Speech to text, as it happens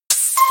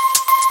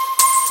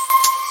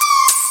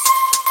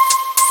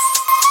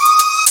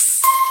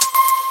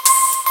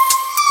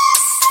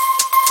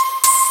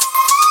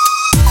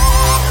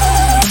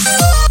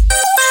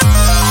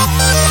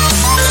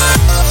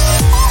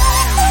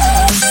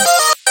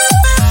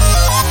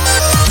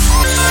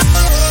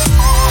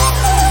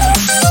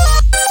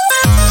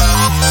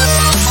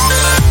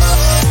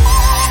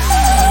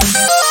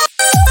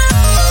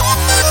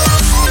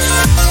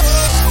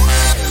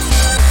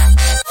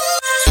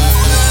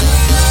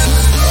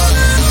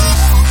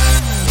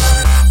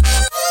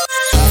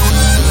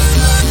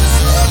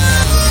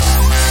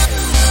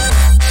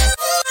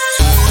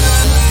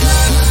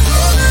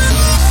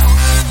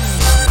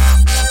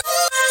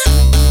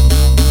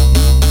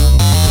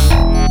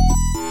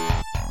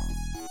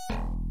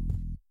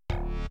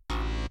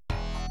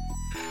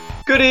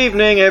Good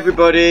evening,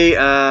 everybody,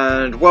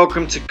 and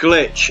welcome to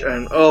Glitch.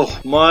 And oh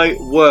my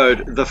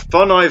word, the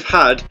fun I've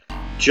had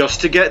just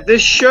to get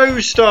this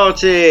show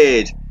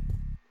started.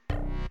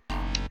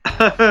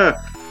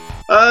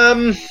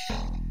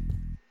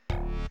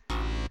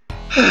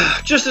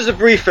 Just as a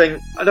briefing,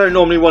 I don't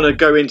normally want to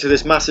go into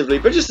this massively,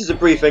 but just as a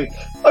briefing,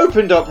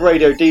 opened up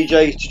Radio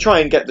DJ to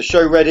try and get the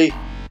show ready,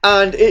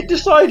 and it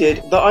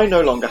decided that I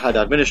no longer had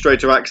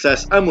administrator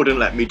access and wouldn't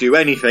let me do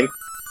anything.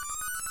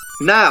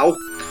 Now,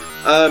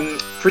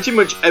 pretty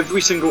much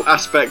every single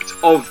aspect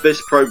of this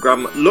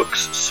program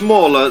looks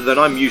smaller than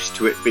I'm used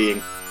to it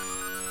being.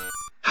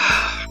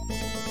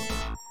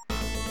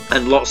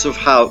 And lots of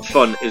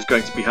fun is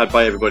going to be had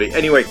by everybody.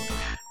 Anyway,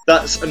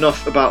 that's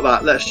enough about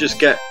that. Let's just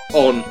get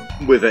on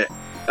with it.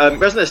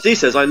 Resident SD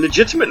says, I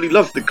legitimately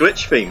love the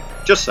Glitch theme.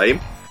 Just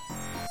saying.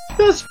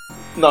 That's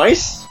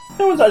nice.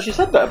 No one's actually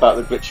said that about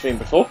the Glitch theme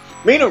before.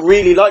 Mina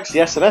really likes the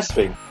SNS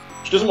theme.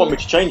 She doesn't want me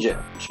to change it.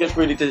 She's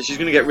going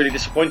to get really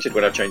disappointed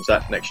when I change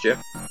that next year.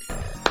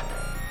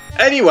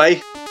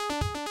 Anyway,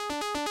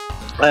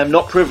 I am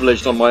not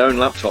privileged on my own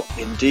laptop.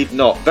 Indeed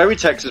not.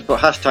 Veritex has put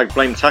hashtag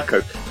blame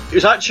Taco.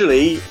 It's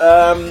actually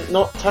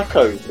not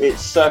Taco.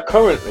 It's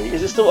currently.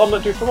 Is it still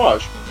Omelette du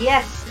Fromage?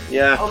 Yes.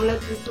 Yeah. Omelette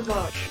du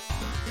Fromage.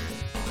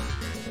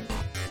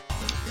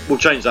 We'll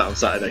change that on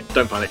Saturday.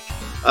 Don't panic.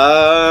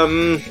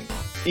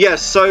 Yeah.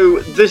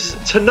 So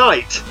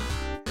tonight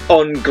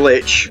on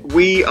Glitch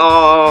we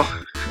are.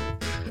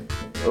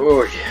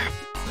 Oh yeah.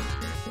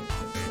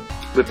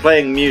 We're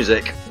playing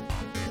music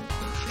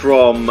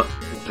from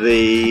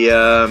the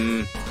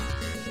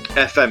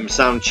FM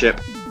sound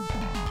chip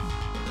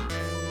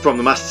from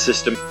the Master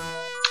System.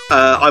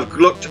 I've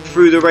looked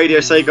through the Radio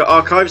Sega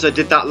archives. I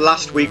did that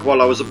last week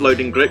while I was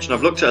uploading Glitch, and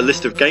I've looked at a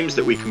list of games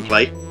that we can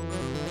play.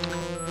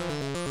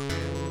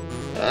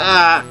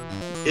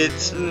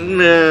 It's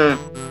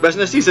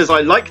Resident SD says,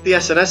 I like the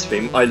SNS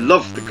theme. I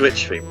love the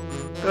Glitch theme.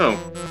 Oh,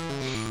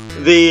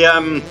 the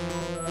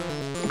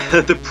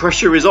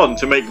pressure is on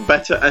to make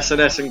better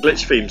SNS and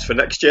Glitch themes for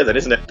next year, then,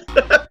 isn't it?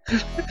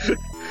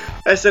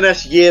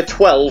 SNS Year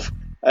 12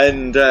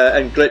 and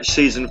Glitch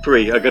Season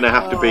 3 are going to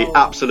have to be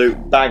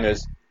absolute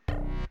bangers.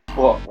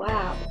 What?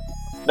 Wow.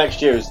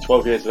 Next year is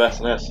 12 years of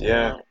SNS,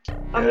 yeah.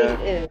 I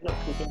mean, not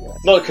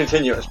continuous. Not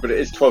continuous, but it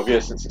is 12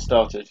 years since it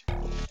started.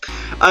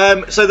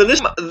 So the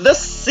list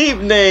this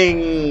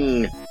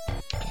evening...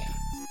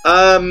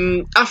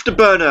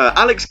 Afterburner,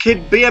 Alex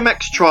Kidd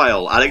BMX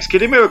Trial, Alex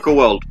Kidd in Miracle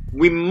World.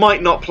 We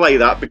might not play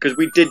that because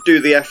we did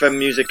do the FM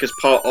music as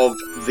part of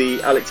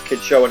the Alex Kidd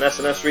show on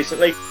SNS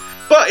recently,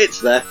 but it's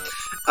there.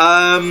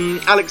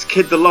 Alex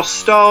Kidd The Lost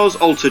Stars,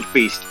 Altered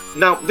Beast.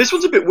 Now, this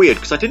one's a bit weird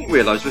because I didn't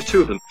realise there's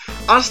two of them.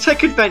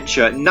 Aztec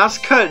Adventure,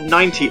 Nazca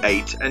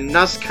 98 and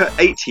Nazca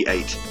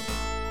 88.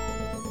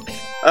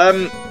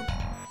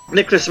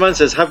 Nicholas Mann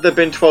says, have there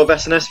been 12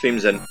 SNS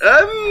themes in?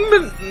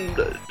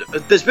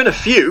 There's been a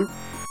few.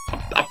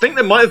 I think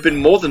there might have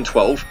been more than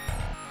 12.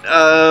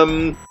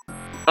 I'll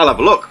have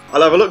a look.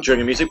 I'll have a look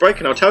during a music break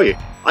and I'll tell you.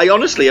 I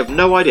honestly have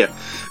no idea.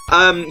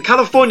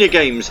 California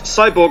Games,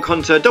 Cyborg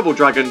Hunter, Double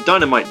Dragon,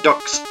 Dynamite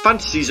Ducks,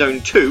 Fantasy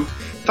Zone 2,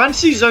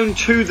 Fantasy Zone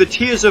 2, The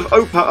Tears of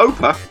Opa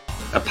Opa.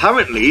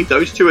 Apparently,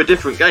 those two are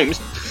different games.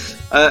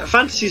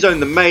 Fantasy Zone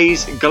The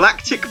Maze,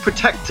 Galactic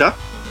Protector,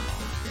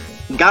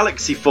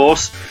 Galaxy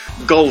Force,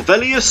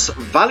 Golvelius,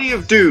 Valley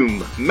of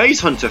Doom, Maze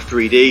Hunter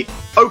 3D,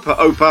 Opa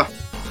Opa,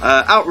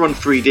 Outrun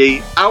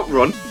 3D,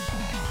 Outrun,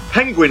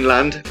 Penguin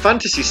Land,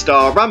 Fantasy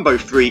Star, Rambo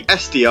 3,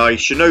 SDI,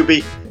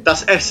 Shinobi,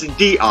 that's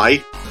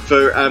SDI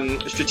for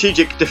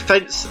Strategic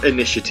Defense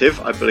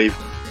Initiative, I believe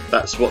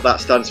that's what that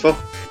stands for.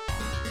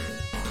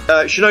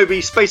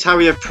 Shinobi, Space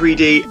Harrier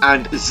 3D,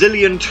 and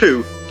Zillion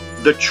 2,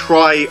 the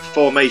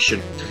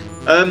Tri-Formation.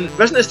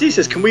 Resident SD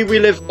says, can we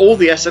relive all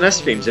the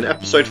SNS themes in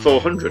episode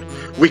 400?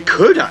 We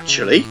could,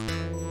 actually.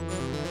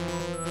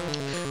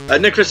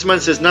 Nicholas Mann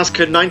says,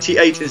 Nazca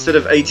 98 instead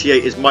of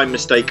 88 is my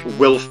mistake,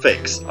 will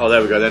fix. Oh,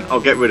 there we go then.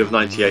 I'll get rid of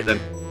 98 then.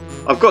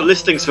 I've got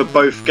listings for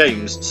both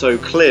games, so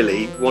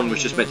clearly one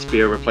was just meant to be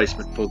a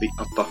replacement for the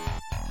other.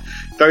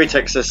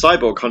 Veritex says,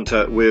 Cyborg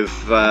Hunter with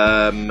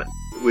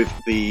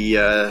the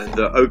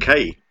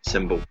OK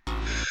symbol.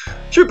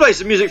 Should we play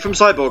some music from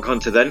Cyborg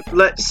Hunter then?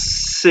 Let's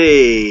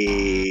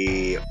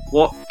see.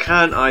 What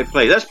can I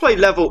play? Let's play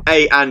level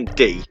A and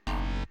D.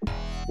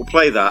 We'll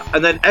play that.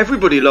 And then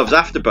everybody loves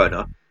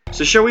Afterburner.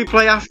 So shall we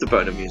play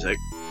Afterburner music?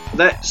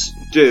 Let's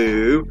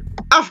do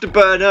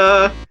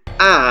Afterburner.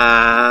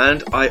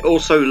 And I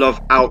also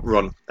love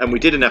Outrun. And we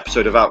did an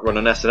episode of Outrun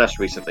on SNS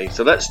recently.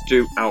 So let's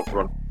do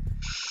Outrun.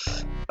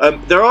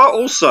 There are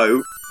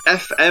also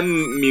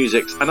FM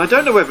musics. And I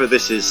don't know whether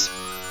this is...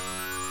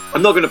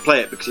 I'm not going to play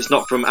it because it's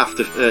not from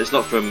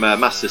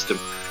Mass System,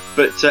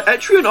 but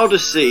Etrian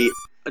Odyssey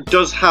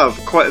does have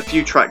quite a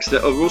few tracks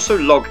that are also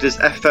logged as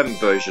FM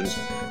versions.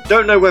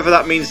 Don't know whether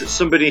that means that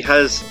somebody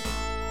has,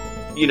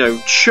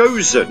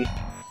 chosen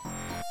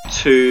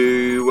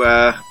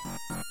to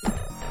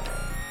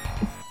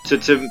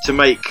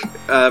make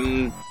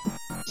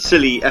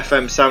silly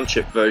FM sound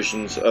chip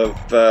versions of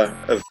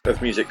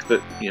music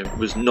that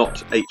was not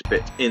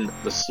 8-bit in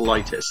the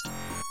slightest.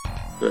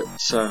 But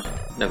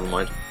never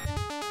mind.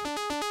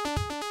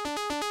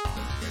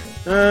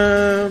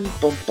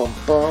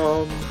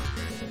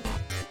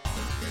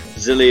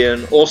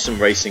 Zillion, awesome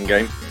racing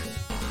game.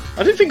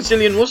 I didn't think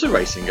Zillion was a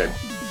racing game.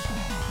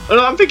 Oh,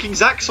 no, I'm thinking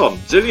Zaxxon.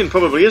 Zillion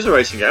probably is a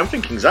racing game. I'm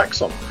thinking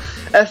Zaxxon.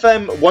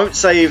 FM won't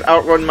save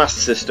Outrun Master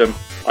System.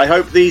 I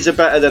hope these are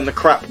better than the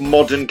crap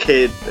modern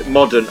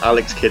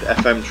Alex Kidd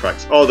FM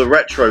tracks. Oh, the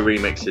retro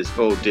remixes.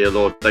 Oh dear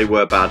lord, they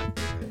were bad.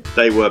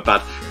 They were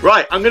bad.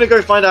 Right, I'm going to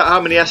go find out how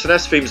many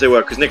SNS themes there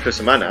were, because Nicholas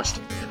Aman asked.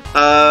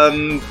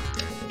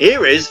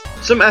 Here is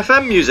some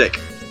FM music.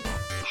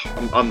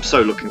 I'm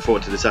so looking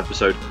forward to this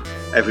episode.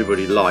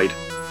 Everybody lied.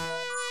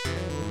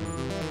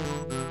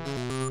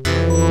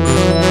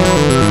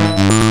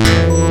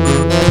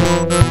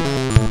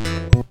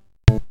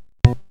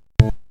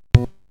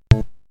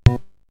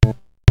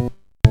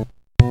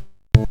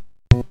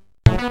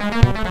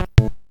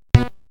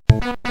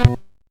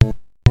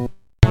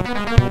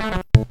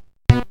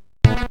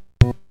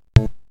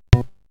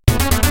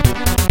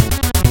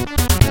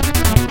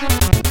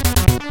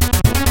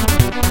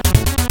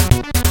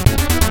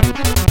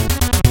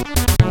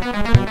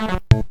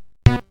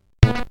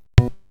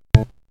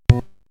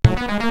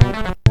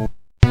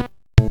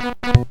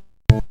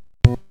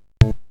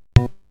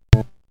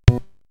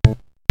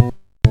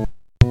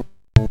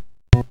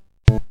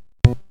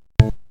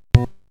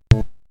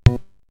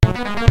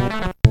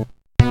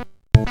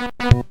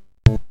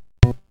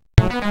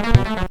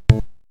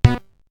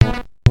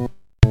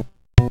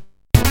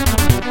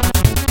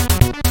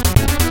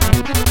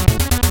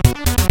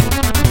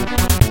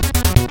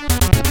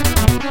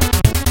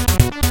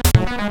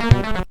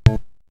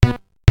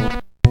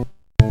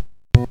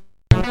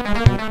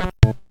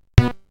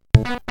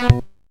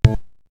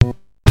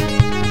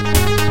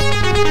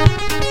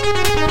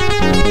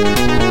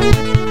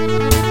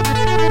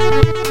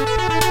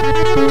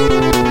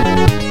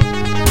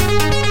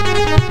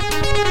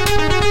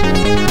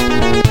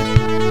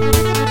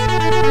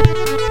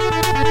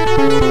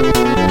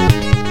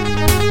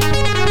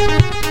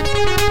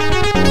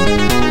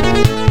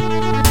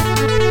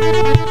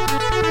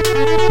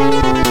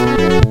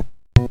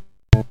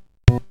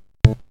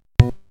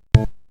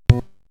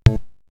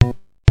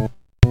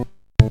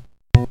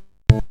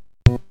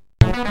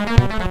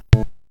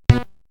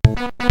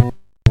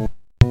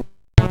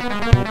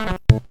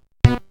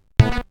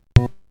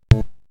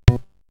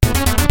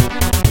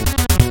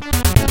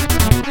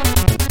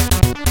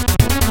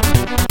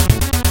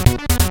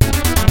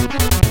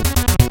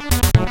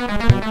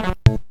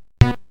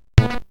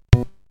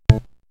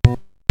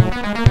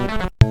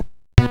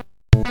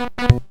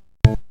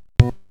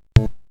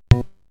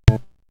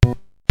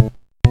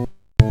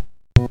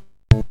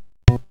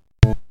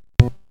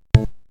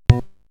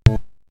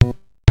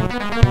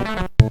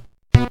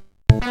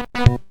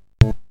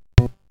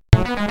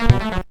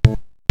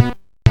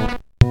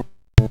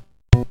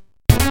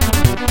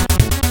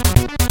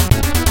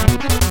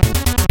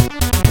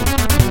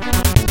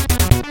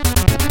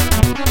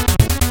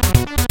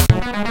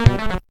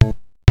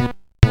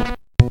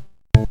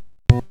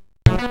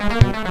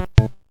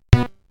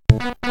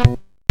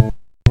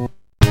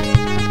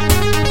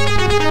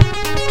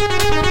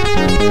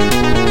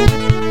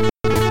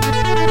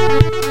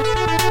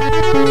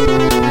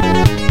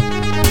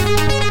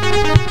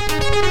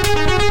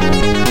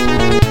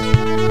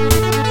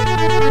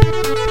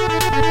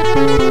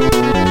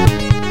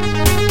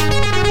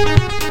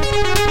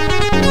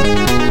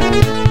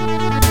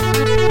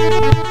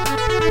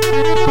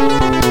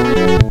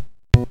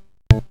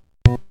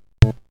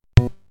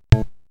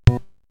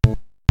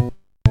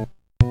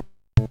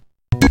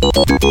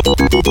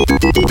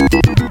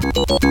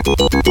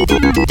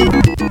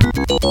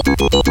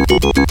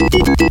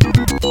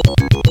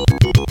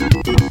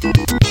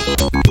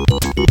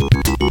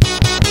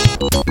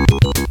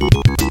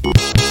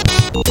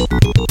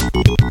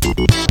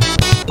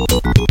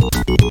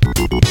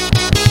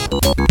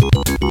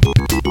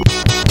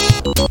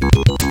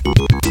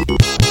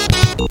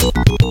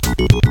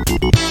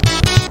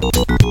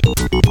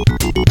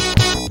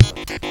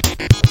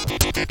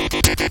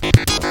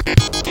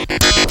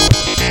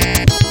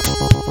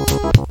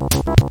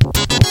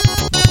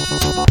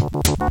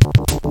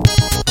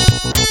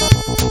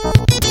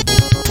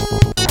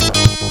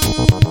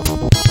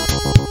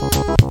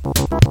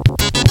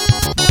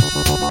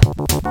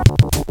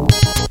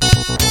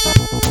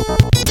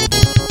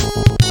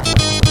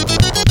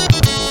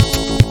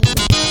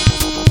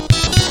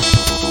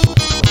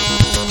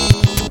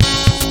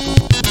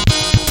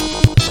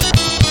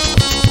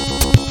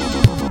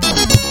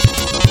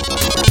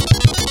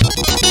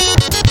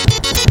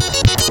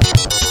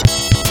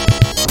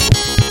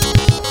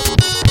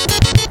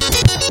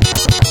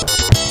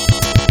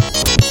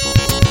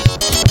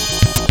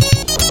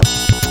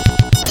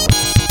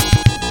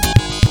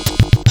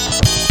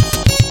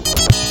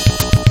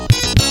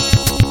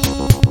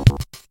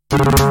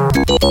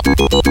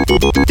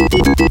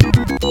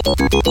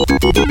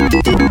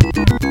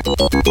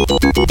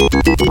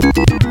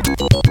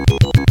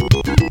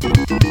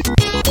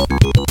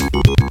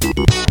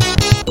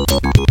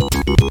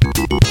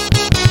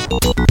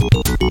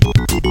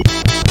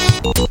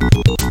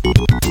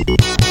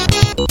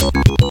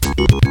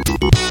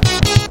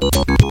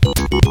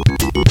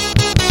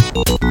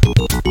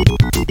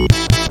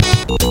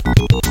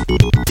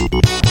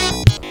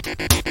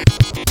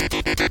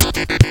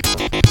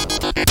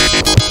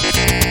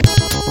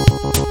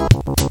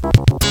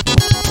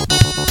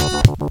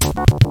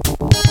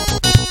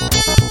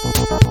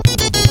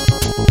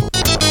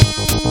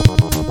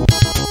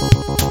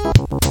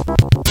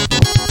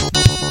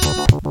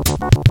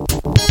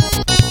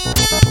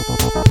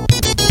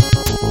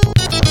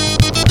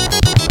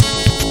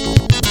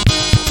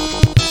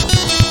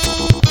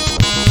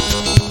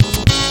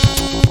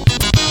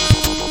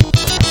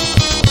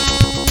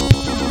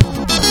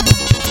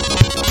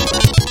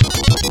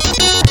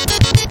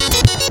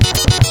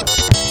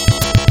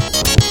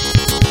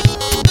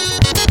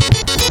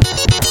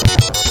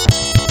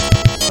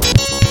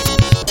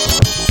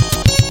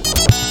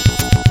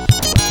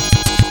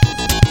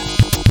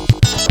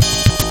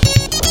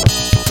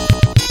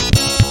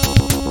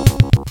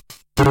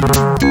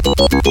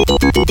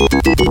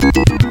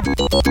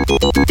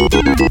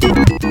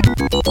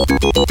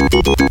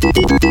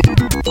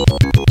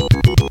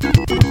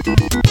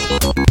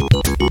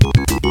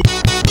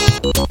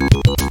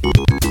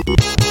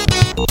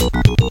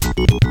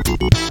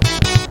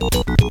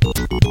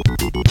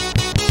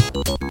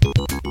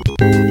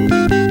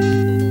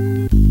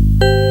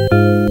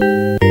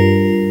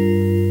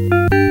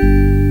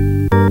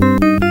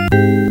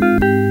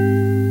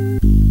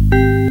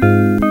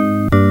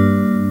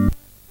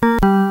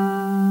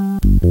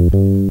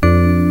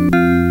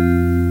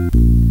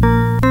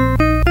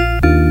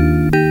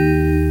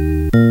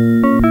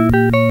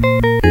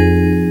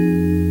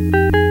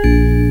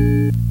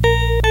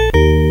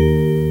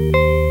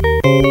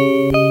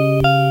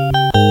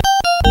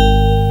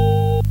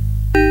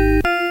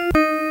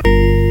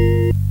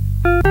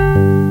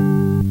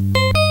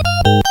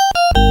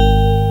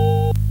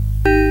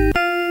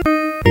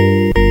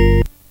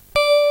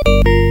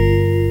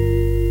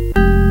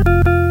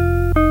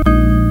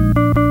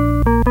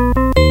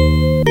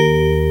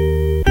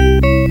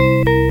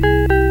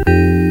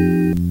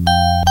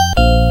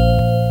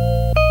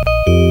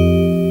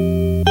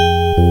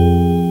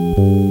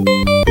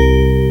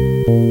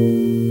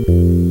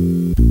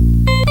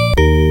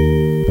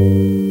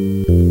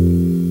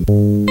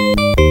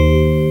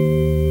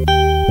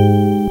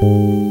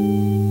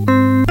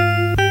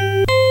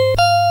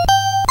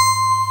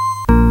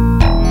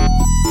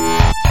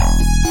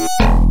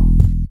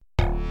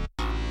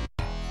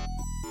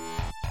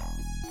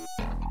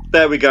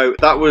 There we go.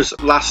 That was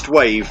Last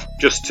Wave,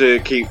 just to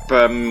keep,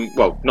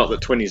 well, not that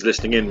Twinny's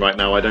listening in right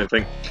now, I don't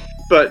think.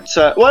 But,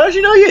 well, as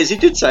you know, he is. He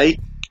did say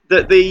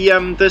that the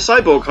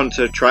Cyborg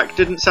Hunter track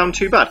didn't sound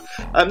too bad.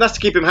 That's to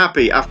keep him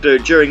happy after,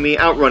 during the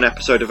Outrun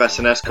episode of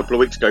SNS a couple of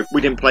weeks ago,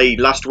 we didn't play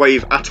Last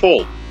Wave at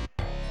all.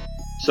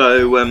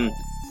 So,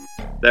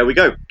 there we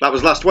go. That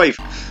was Last Wave.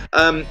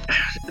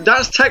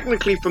 That's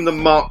technically from the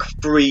Mark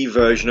III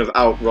version of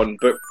Outrun,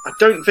 but I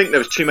don't think there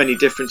was too many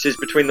differences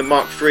between the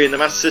Mark III and the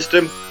Master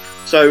System.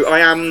 So I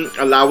am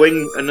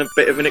allowing a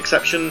bit of an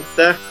exception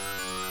there.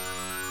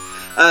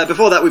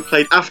 Before that we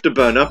played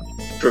Afterburner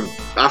from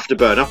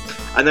Afterburner,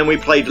 and then we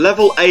played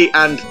Level A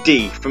and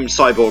D from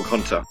Cyborg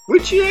Hunter,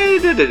 which, yeah,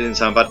 it didn't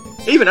sound bad.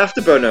 Even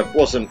Afterburner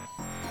wasn't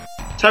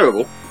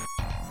terrible.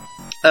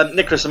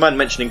 Nicholas Aman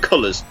mentioning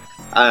colours,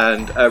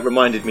 and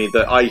reminded me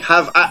that I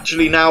have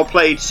actually now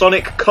played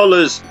Sonic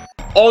Colors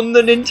on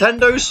the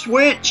Nintendo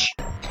Switch.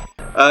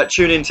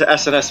 Tune in to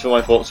SNS for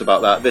my thoughts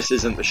about that. This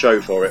isn't the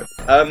show for it.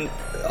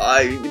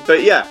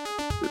 But yeah,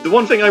 the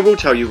one thing I will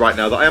tell you right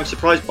now that I am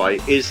surprised by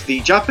is the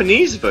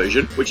Japanese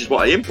version, which is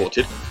what I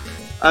imported,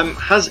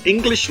 has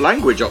English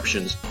language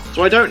options,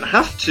 so I don't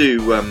have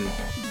to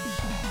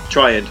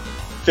try and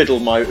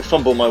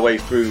fumble my way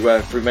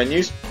through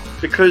menus,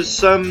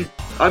 because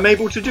I'm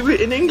able to do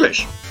it in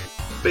English.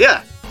 But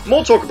yeah,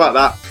 more talk about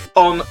that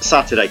on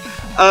Saturday.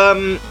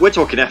 We're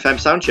talking FM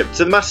sound chip.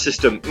 So the Master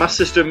System.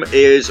 Master System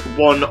is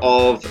one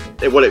of,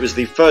 well, it was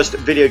the first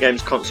video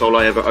games console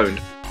I ever owned.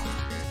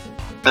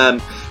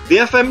 The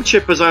FM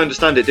chip, as I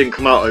understand it, didn't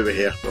come out over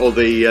here, or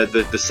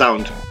the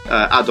sound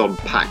add-on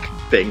pack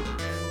thing.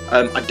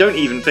 I don't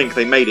even think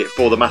they made it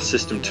for the Master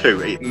System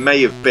 2. It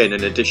may have been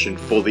an addition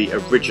for the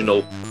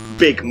original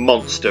big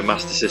monster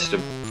Master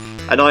System.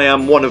 And I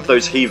am one of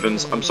those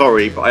heathens, I'm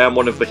sorry, but I am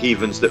one of the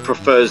heathens that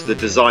prefers the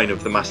design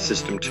of the Master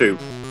System 2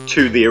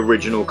 to the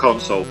original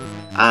console.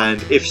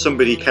 And if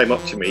somebody came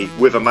up to me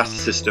with a Master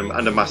System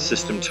and a Master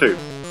System 2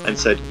 and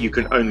said, you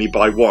can only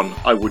buy one,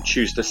 I would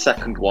choose the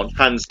second one,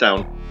 hands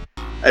down,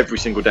 every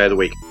single day of the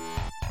week.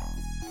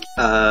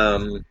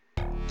 To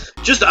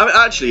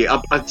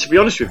be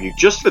honest with you,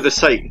 just for the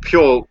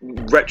pure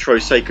retro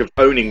sake of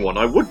owning one,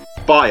 I would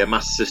buy a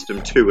Master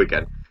System 2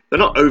 again. They're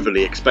not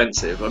overly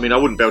expensive. I mean, I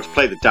wouldn't be able to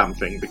play the damn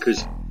thing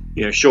because,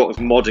 you know, short of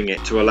modding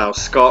it to allow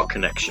SCART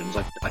connections,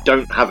 I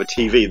don't have a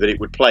TV that it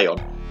would play on.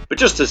 But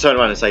just to turn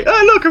around and say,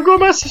 oh look, I've got a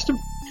Master System.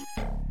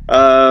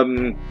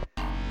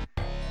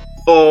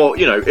 Or,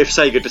 you know, if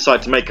Sega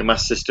decide to make a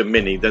Master System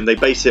Mini, then they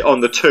base it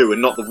on the 2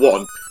 and not the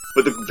 1.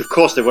 But of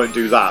course they won't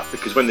do that,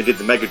 because when they did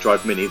the Mega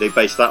Drive Mini, they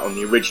based that on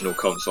the original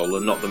console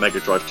and not the Mega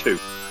Drive 2.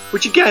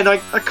 Which again,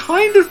 I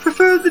kind of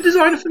prefer the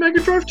design of the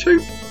Mega Drive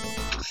 2.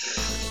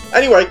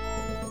 Anyway,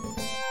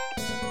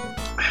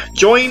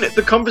 join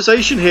the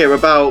conversation here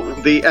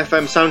about the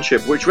FM sound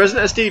chip, which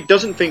Resident SD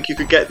doesn't think you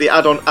could get the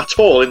add-on at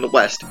all in the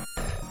West.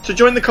 To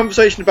join the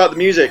conversation about the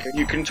music,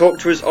 you can talk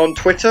to us on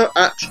Twitter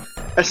at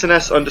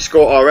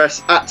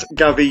SNS_RS, at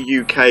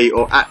GaviUK,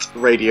 or at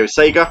Radio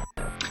Sega.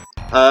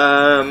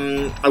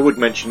 I would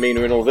mention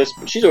Mina in all this,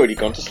 but she's already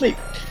gone to sleep.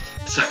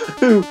 So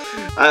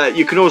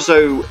you can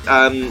also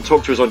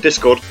talk to us on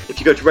Discord.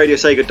 If you go to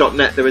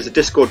radiosega.net, there is a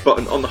Discord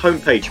button on the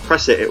homepage.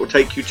 Press it, it will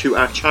take you to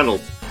our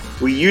channel.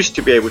 We used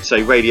to be able to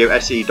say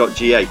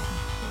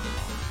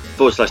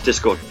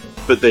radiose.ga/Discord,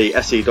 but the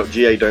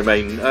se.ga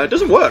domain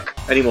doesn't work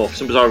anymore for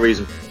some bizarre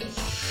reason.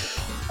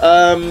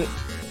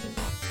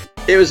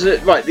 It was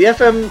right. The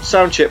FM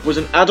sound chip was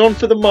an add-on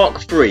for the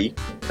Mark III,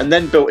 and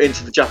then built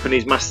into the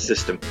Japanese Master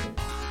System.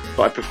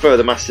 but I prefer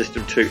the Master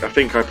System 2. I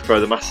think I prefer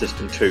the Master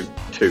System 2.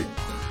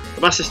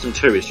 The Master System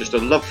 2 is just a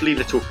lovely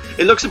little...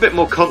 It looks a bit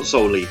more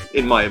console-y,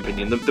 in my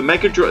opinion. The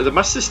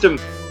Master System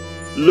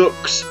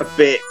looks a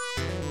bit...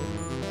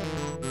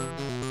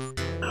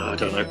 I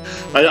don't know.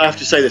 I have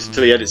to say this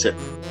until he edits it.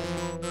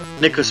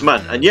 Nicholas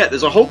Mann. And yet,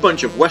 there's a whole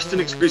bunch of Western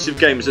exclusive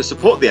games that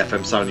support the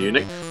FM sound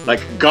unit,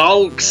 like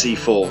Galaxy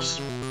Force.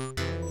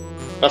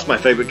 That's my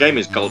favourite game,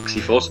 is Galaxy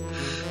Force.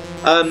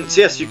 So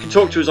yes, you can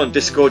talk to us on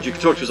Discord, you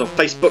can talk to us on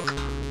Facebook.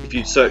 If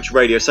you search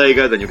Radio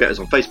Sega, then you'll get us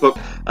on Facebook.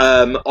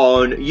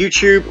 On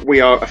YouTube, we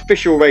are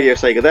official Radio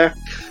Sega there.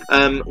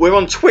 We're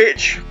on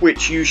Twitch,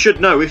 which you should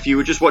know if you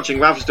were just watching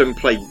Ravsden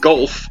play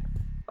golf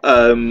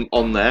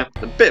on there.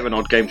 A bit of an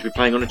odd game to be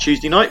playing on a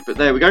Tuesday night, but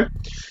there we go.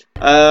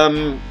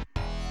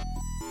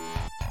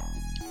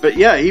 But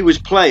yeah, he was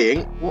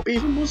playing... What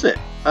even was it?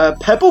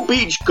 Pebble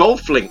Beach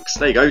Golf Links.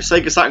 There you go,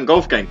 Sega Saturn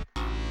golf game.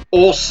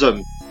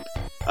 Awesome.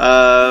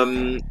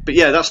 But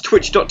yeah, that's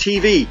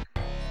twitch.tv/Radio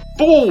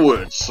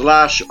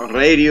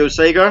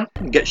Sega.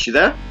 Gets you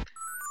there.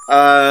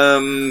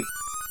 And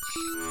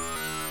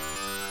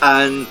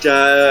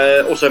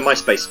also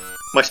MySpace.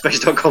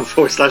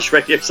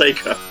 MySpace.com/Radio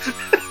Sega.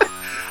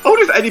 I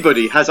wonder if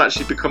anybody has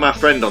actually become our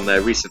friend on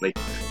there recently.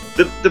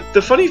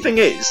 The funny thing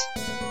is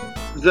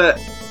that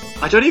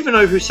I don't even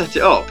know who set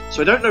it up,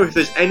 so I don't know if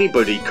there's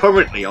anybody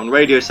currently on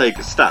Radio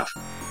Sega's staff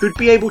who'd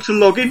be able to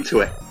log into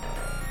it.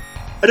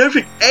 I don't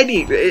think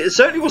it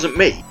certainly wasn't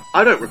me.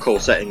 I don't recall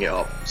setting it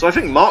up, so I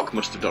think Mark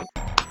must have done.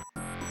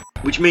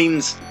 Which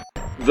means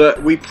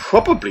that we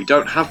probably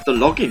don't have the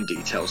login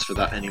details for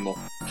that anymore.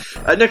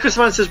 Nicholas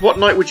Mann says, what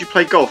night would you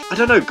play golf? I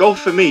don't know, golf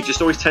for me just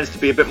always tends to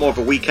be a bit more of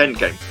a weekend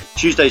game.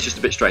 Tuesday's just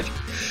a bit strange.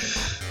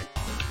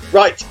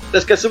 Right,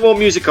 let's get some more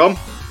music on.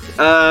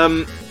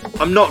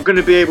 I'm not going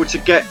to be able to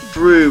get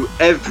through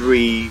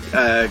every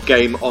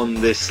game on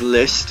this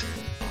list,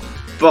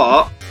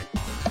 but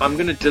I'm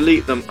going to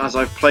delete them as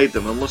I've played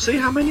them, and we'll see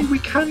how many we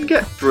can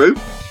get through.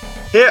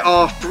 Here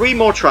are 3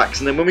 more tracks,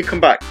 and then when we come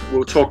back,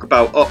 we'll talk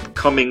about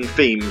upcoming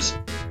themes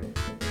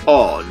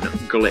on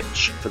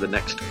Glitch for the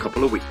next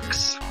couple of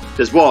weeks.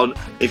 There's one,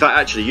 in fact,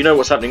 actually, you know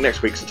what's happening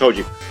next week, so I told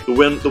you.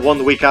 The one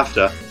the week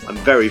after, I'm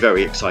very,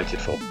 very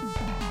excited for.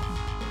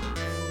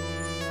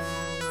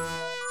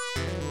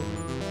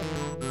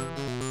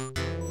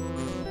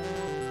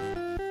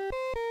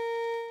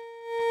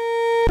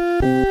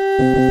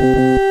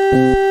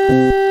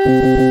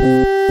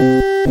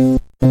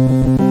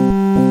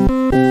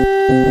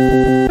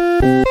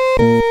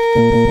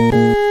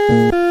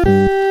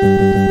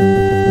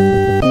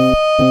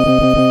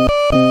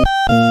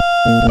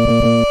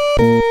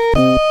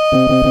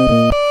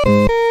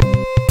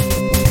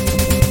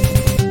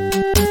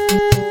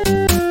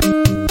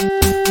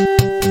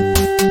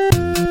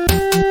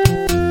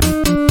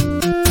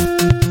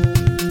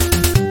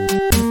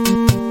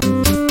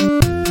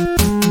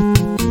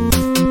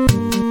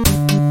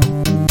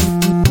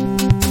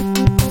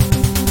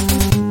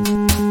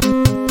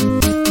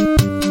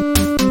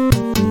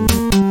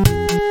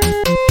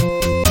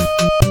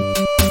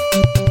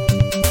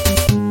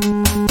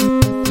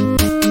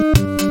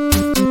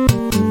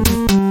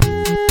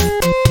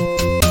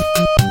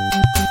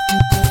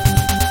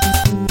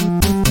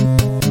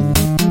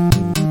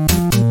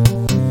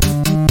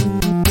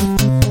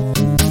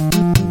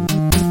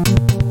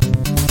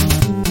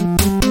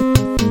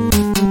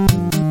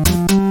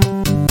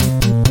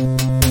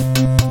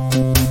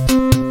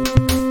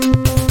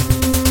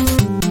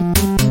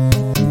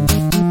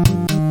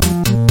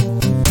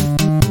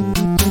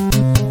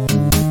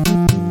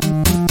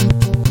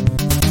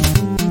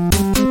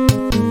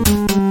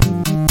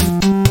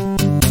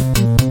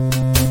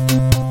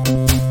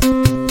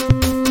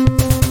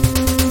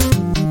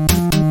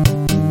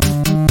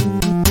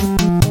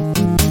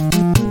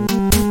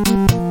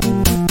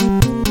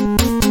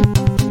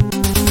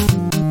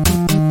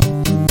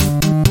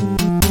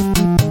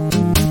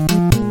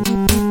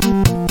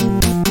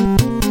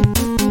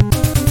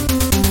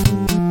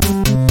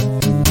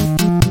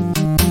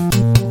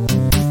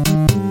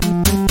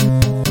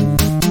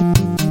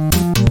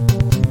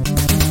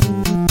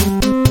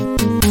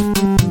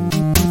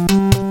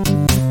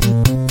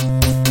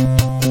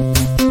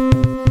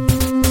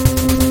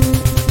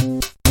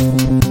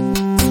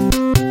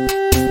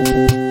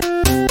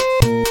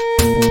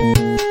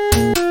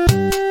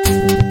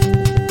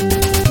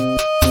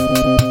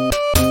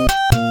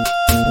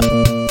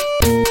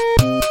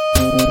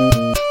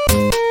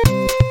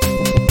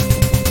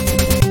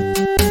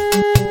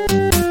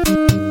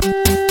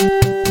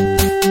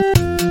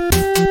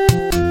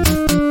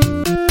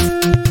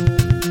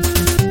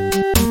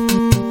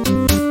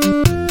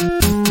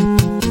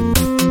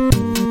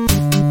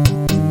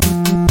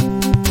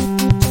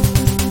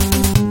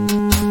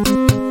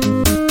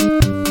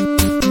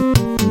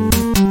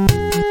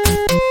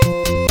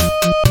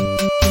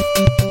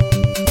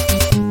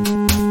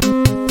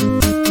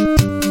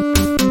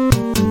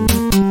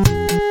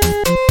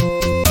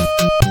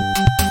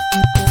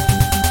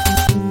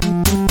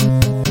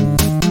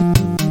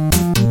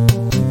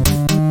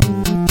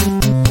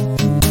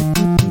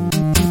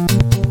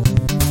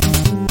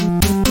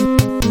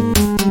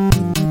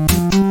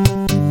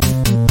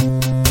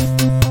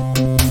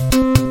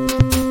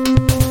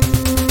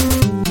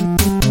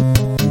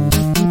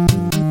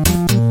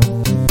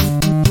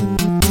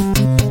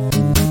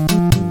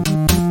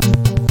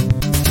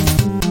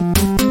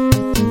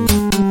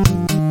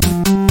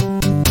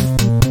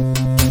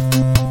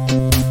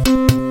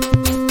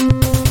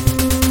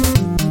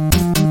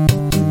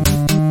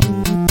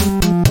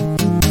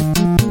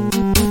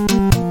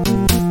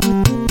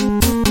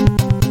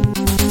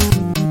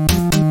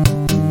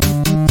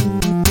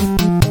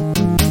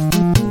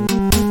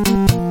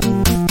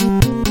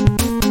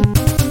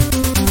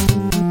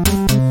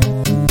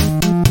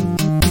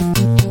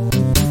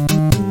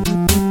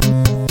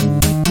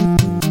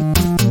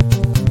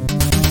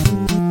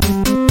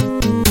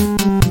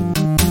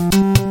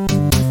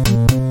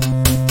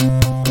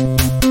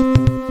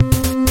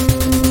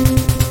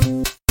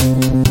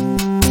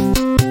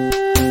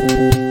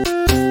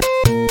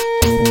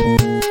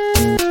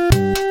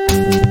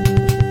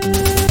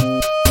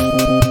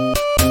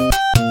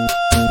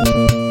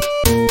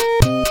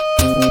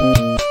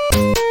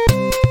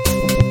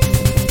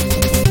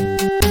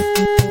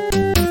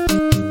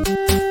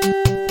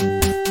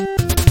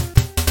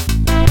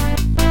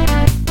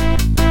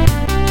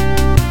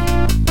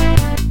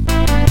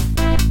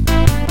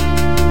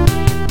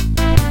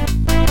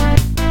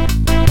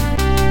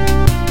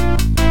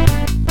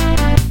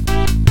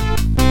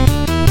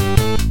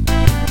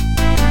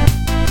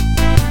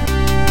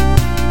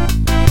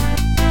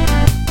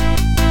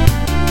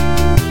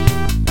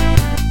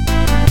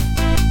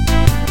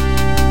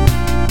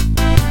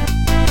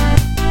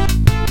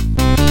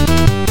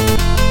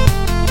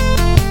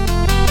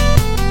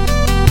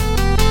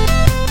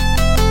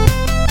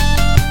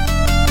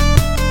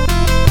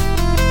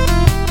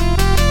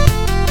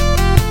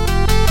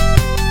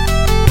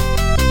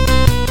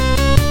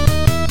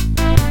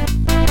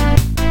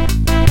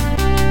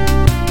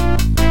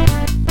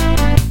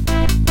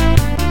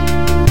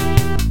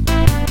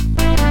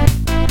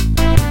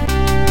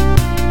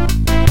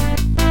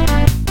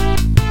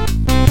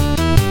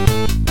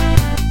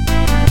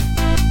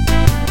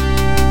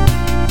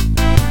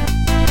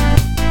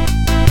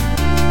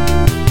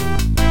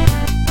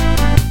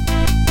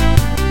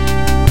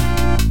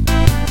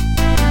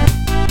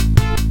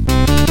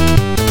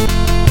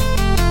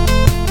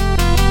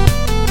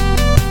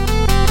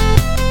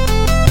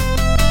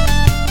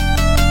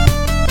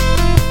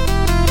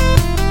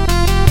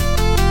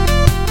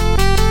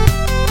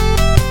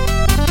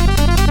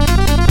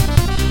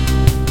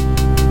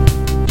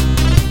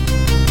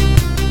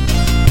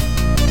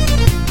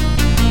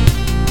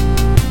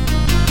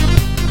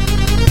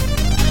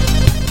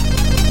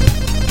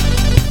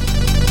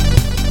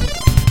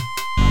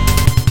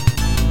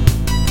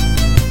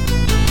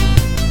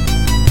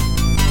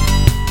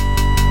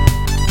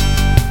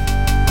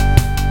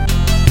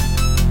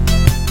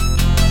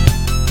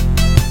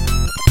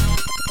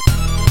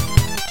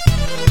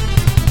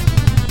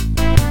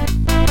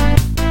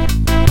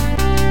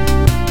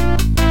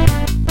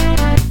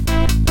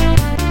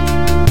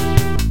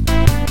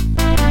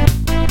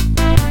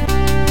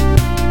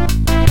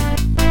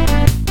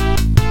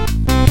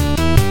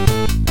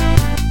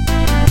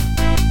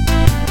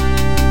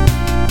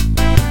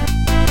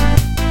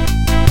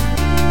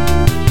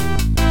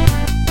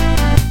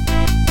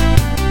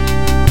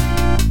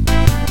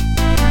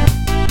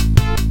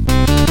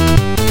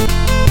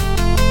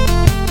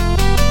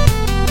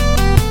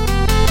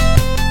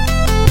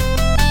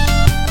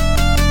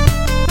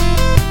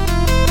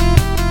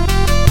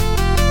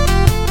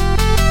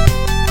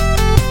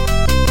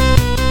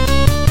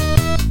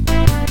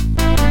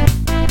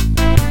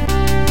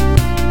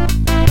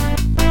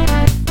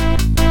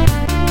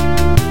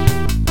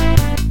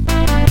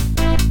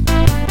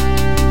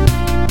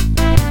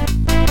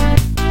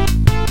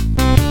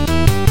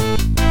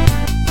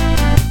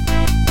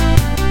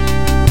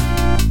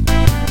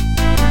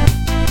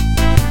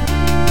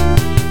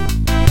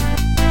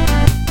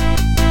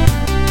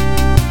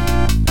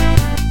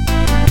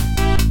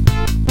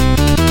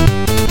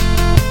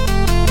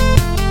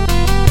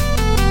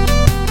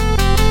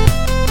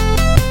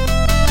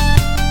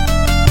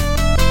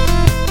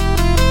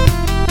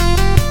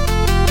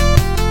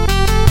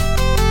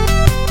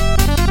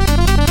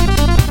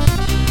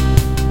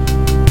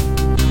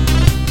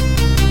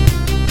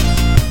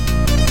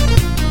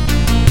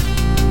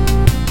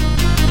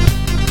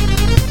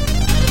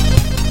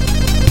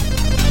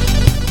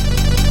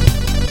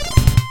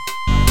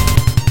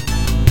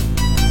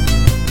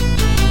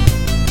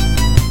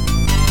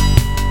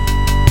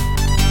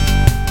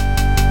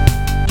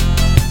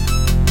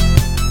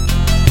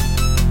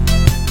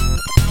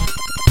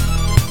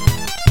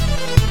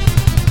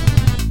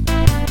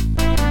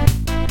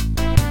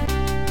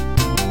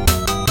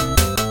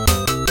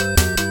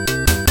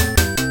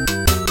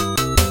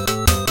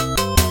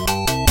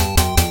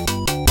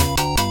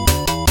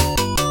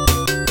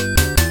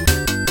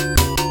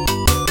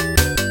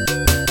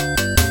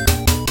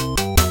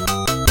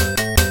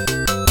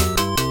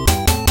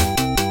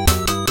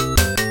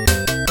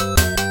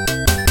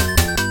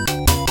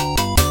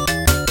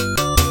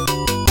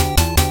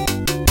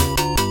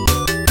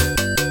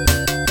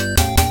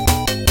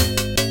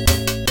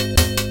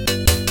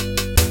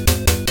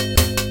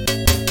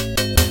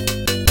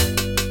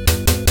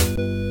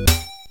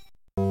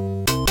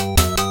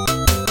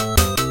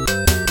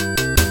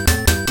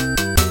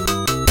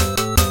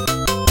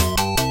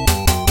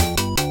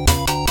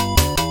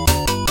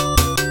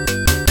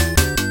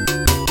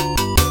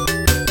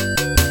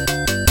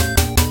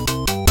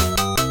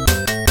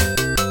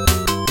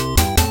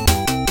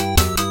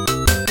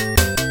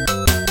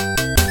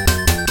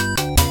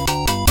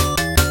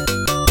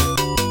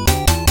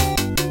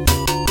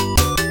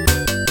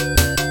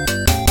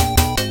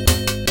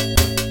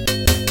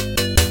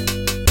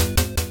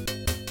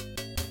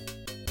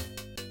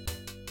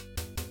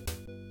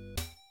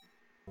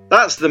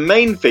 That's the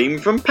main theme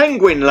from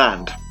Penguin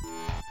Land.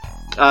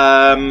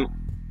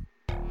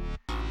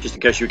 Just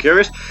in case you were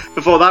curious.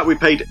 Before that, we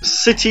played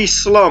City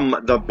Slum,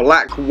 The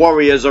Black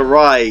Warriors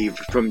Arrive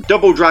from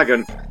Double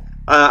Dragon.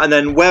 And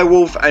then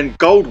Werewolf and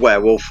Gold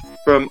Werewolf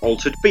from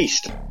Altered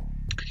Beast.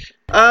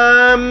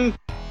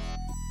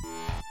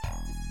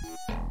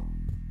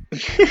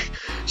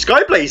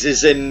 Skyblaze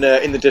is in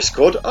the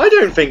Discord. I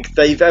don't think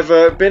they've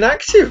ever been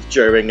active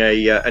during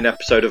an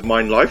episode of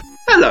Mine Live.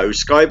 Hello,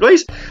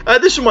 Skyblaze.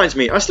 This reminds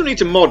me, I still need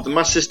to mod the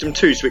Master System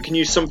 2 so it can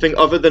use something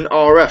other than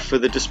RF for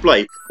the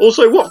display.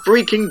 Also, what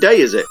freaking day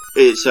is it?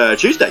 It's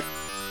Tuesday.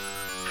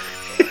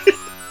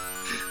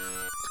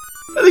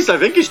 At least I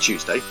think it's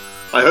Tuesday.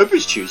 I hope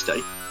it's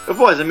Tuesday.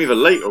 Otherwise, I'm either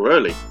late or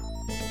early.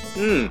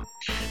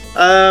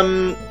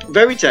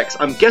 Veritex,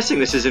 I'm guessing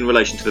this is in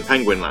relation to the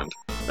Penguin Land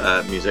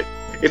music.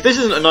 If this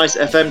isn't a nice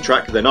FM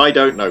track, then I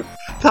don't know.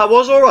 That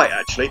was alright,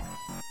 actually.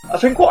 I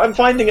think what I'm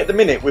finding at the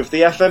minute with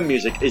the FM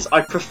music is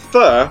I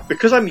prefer,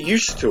 because I'm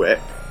used to it,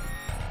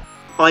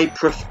 I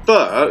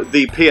prefer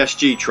the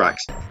PSG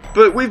tracks.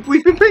 But we've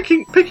been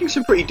picking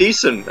some pretty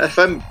decent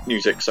FM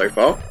music so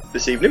far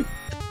this evening.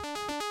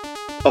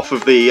 Off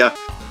of the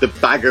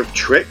bag of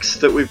tricks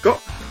that we've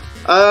got.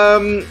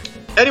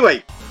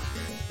 Anyway,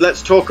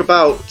 let's talk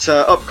about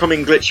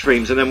upcoming glitch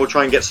streams, and then we'll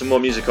try and get some more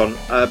music on.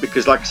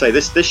 Because, like I say,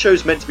 this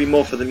show's meant to be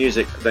more for the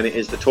music than it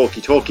is the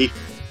talky.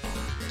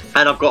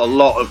 And I've got a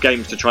lot of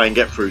games to try and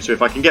get through, so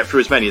if I can get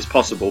through as many as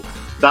possible,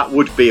 that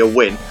would be a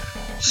win.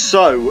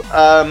 So,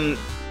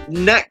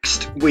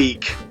 next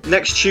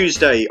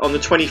Tuesday, on the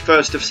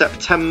 21st of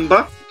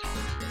September,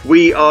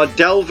 we are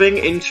delving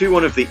into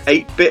one of the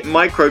 8-bit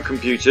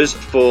microcomputers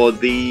for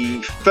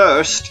the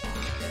first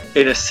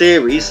in a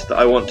series that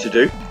I want to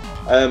do.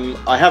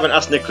 I haven't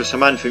asked Nicholas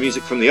Hamann for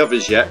music from the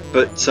others yet,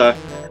 but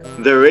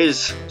there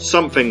is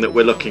something that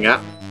we're looking at,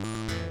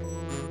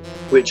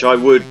 which I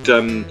would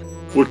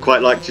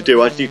quite like to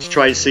do. I need to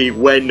try and see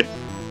when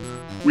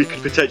we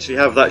could potentially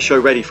have that show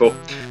ready for.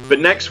 But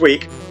next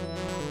week,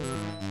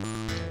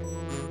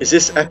 is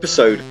this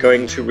episode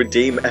going to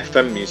redeem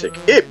FM music?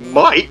 It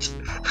might!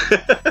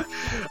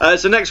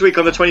 So next week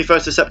on the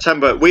 21st of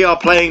September, we are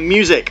playing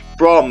music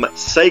from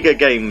Sega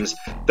games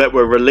that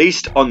were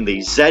released on the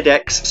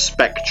ZX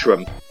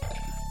Spectrum.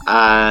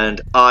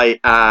 And I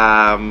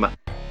am,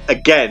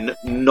 again,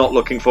 not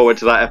looking forward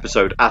to that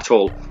episode at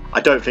all. I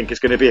don't think it's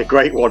going to be a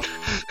great one.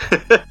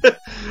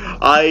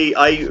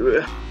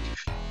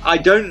 I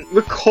don't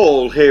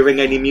recall hearing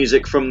any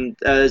music from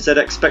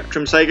ZX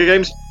Spectrum Sega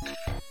games.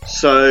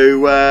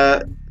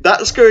 So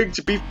that's going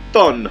to be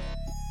fun.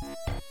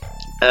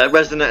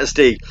 Resident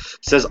SD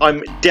says,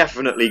 I'm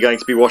definitely going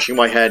to be washing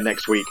my hair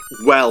next week.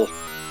 Well,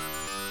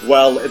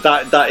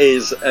 that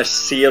is a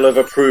seal of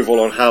approval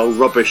on how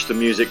rubbish the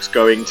music's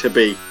going to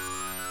be.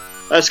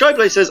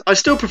 Skyblaze says, I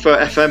still prefer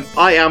FM.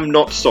 I am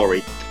not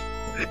sorry.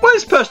 Well,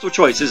 it's personal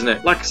choice, isn't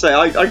it? Like I say,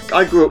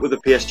 I grew up with the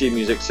PSG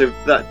music, so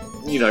that,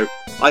 you know,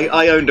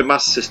 I owned a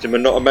Master System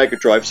and not a Mega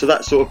Drive, so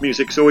that sort of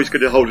music's always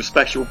going to hold a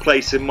special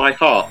place in my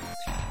heart.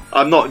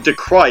 I'm not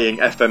decrying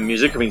FM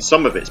music. I mean,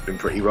 some of it's been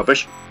pretty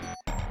rubbish.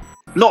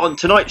 Not on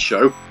tonight's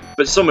show,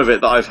 but some of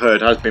it that I've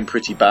heard has been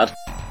pretty bad.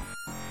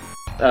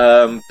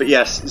 But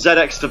yes,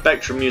 ZX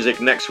Spectrum music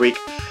next week.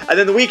 And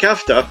then the week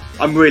after,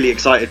 I'm really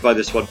excited by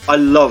this one.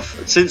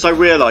 Since I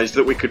realised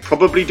that we could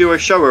probably do a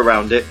show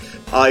around it,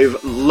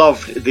 I've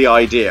loved the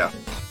idea.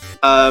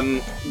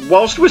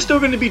 Whilst we're still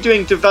going to be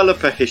doing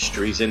developer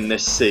histories in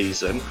this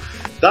season,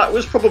 that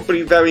was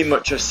probably very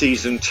much a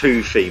Season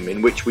 2 theme,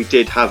 in which we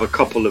did have a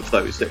couple of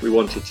those that we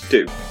wanted to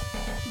do.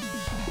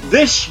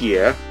 This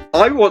year,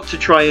 I want to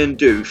try and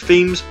do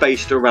themes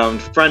based around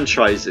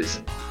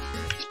franchises,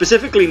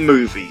 specifically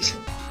movies.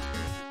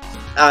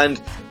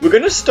 And we're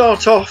going to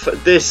start off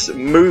this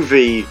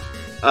movie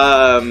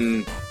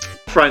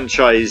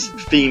franchise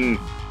theme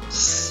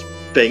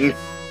thing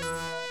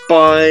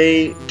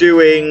by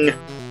doing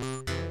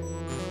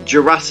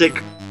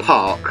Jurassic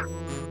Park.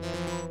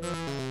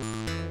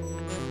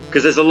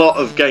 Because there's a lot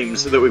of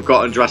games that we've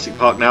got on Jurassic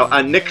Park now,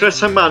 and Nicholas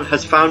Hamann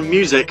has found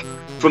music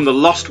from the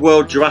Lost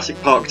World Jurassic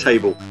Park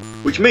table,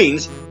 which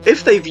means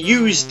if they've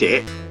used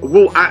it,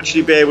 we'll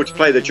actually be able to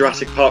play the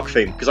Jurassic Park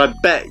theme. Because I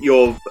bet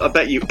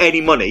you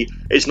any money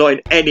it's not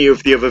in any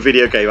of the other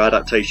video game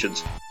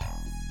adaptations.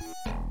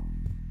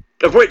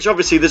 Of which,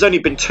 obviously, there's only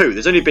been 2.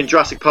 There's only been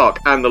Jurassic Park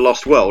and The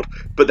Lost World,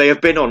 but they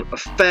have been on a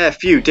fair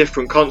few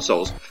different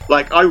consoles.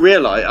 Like,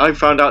 I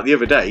found out the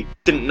other day,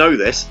 didn't know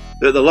this,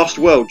 that The Lost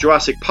World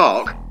Jurassic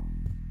Park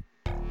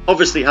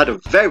obviously had a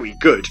very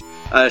good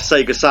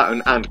Sega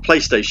Saturn and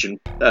PlayStation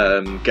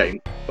game.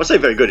 I say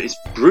very good, it's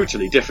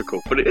brutally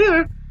difficult, but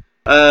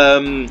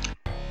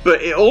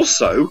but it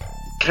also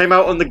came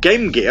out on the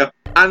Game Gear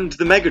and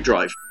the Mega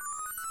Drive.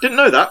 Didn't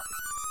know that.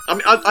 I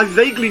mean, I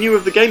vaguely knew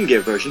of the Game Gear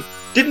version,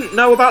 didn't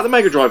know about the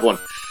Mega Drive one.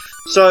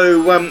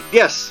 So,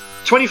 yes,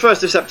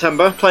 21st of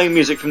September, playing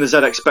music from the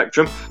ZX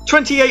Spectrum.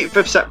 28th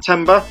of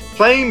September,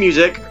 playing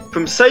music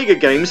from Sega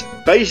games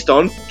based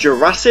on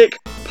Jurassic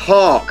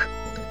Park.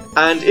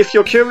 And if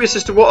you're curious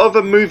as to what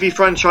other movie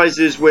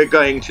franchises we're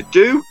going to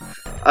do,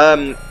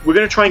 We're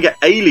going to try and get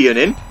Alien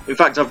in. In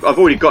fact, I've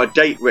already got a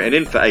date written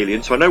in for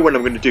Alien, so I know when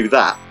I'm going to do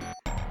that.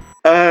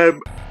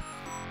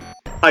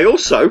 I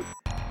also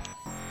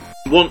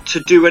want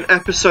to do an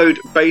episode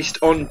based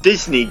on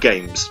Disney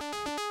games.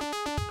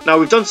 Now,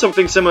 we've done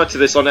something similar to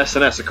this on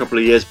SNS a couple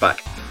of years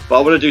back, but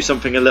I want to do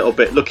something a little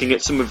bit looking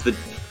at some of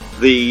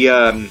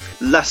the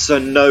lesser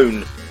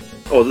known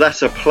or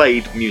lesser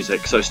played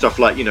music. So stuff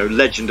like, you know,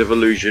 Legend of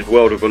Illusion,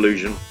 World of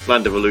Illusion,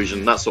 Land of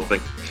Illusion, that sort of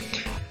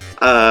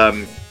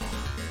thing.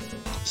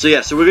 So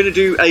yeah, so we're going to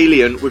do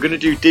Alien, we're going to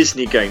do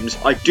Disney games.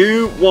 I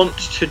do want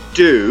to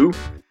do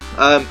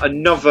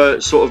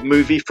another sort of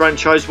movie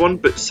franchise one,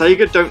 but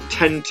Sega don't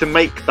tend to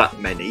make that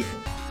many.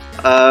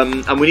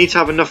 And we need to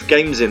have enough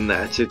games in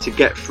there to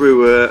get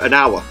through an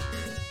hour.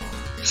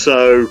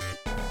 So,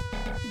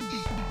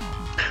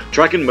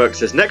 Dragon Merc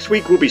says, next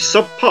week will be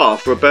subpar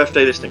for a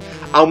birthday listening.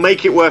 I'll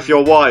make it worth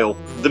your while.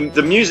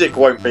 The music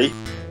won't be,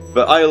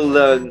 but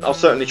I'll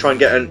certainly try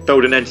and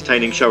build an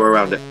entertaining show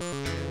around it.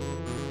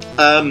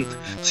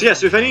 So yeah,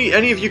 so if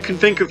any of you can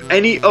think of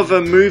any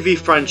other movie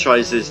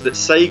franchises that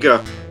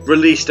Sega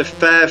released a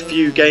fair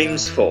few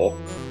games for,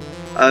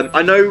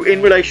 I know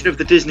in relation of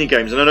the Disney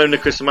games, and I know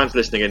Nicholas Samantha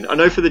listening in, I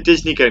know for the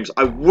Disney games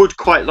I would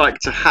quite like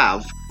to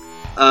have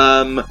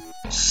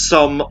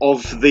some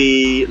of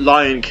the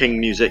Lion King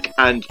music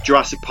and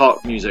Jurassic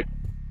Park music,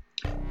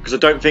 because I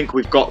don't think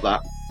we've got that.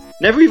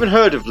 Never even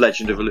heard of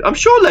Legend of Illusion. I'm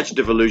sure Legend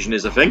of Illusion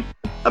is a thing.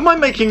 Am I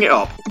making it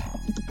up?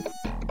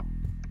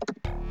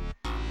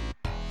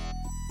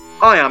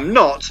 I am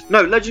not.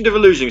 No, Legend of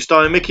Illusion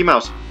starring Mickey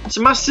Mouse. It's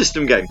a Master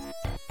System game.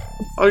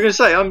 I was going to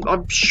say,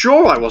 I'm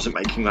sure I wasn't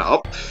making that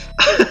up.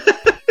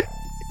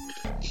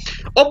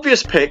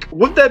 Obvious pick.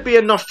 Would there be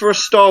enough for a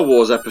Star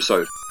Wars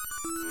episode?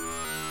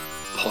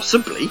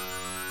 Possibly.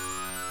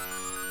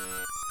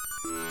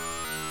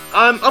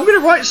 I'm going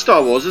to write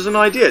Star Wars as an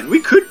idea. We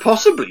could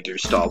possibly do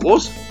Star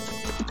Wars.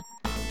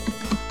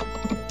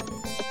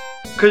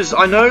 Because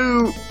I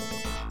know...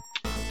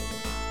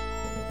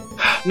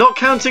 Not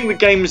counting the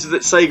games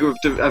that Sega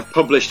have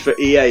published for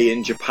EA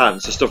in Japan,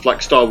 so stuff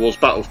like Star Wars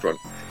Battlefront.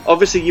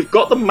 Obviously, you've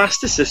got the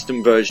Master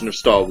System version of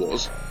Star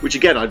Wars, which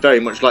again I very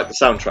much like the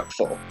soundtrack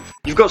for.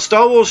 You've got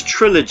Star Wars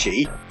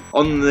Trilogy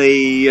on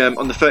the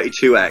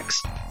 32X.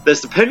 There's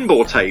the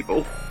pinball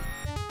table.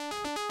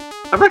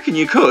 I reckon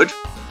you could.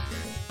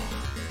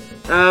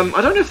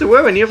 I don't know if there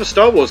were any other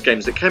Star Wars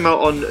games that came out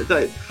on.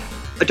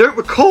 I don't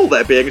recall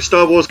there being a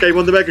Star Wars game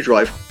on the Mega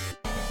Drive.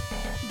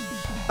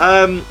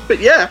 But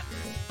yeah.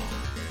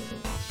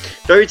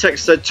 Veritex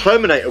said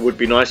Terminator would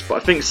be nice, but I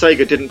think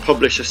Sega didn't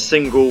publish a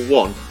single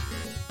one.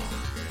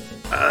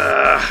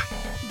 I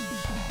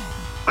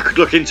could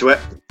look into it.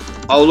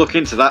 I'll look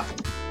into that.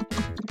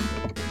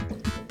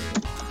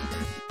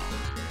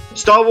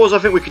 Star Wars I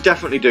think we could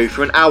definitely do.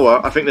 For an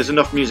hour, I think there's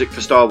enough music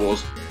for Star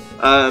Wars.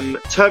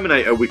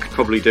 Terminator we could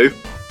probably do.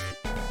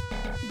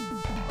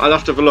 I'll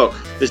have to have a look.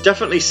 There's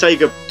definitely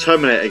Sega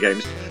Terminator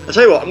games. I'll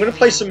tell you what, I'm going to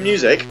play some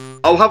music.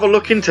 I'll have a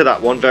look into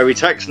that one,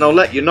 Veritex, and I'll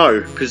let you know,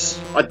 because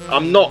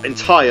I'm not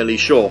entirely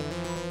sure.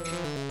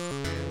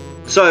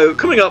 So,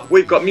 coming up,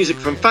 we've got music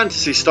from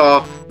Phantasy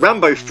Star,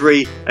 Rambo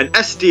 3, and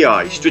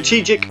SDI,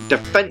 Strategic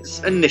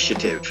Defense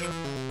Initiative.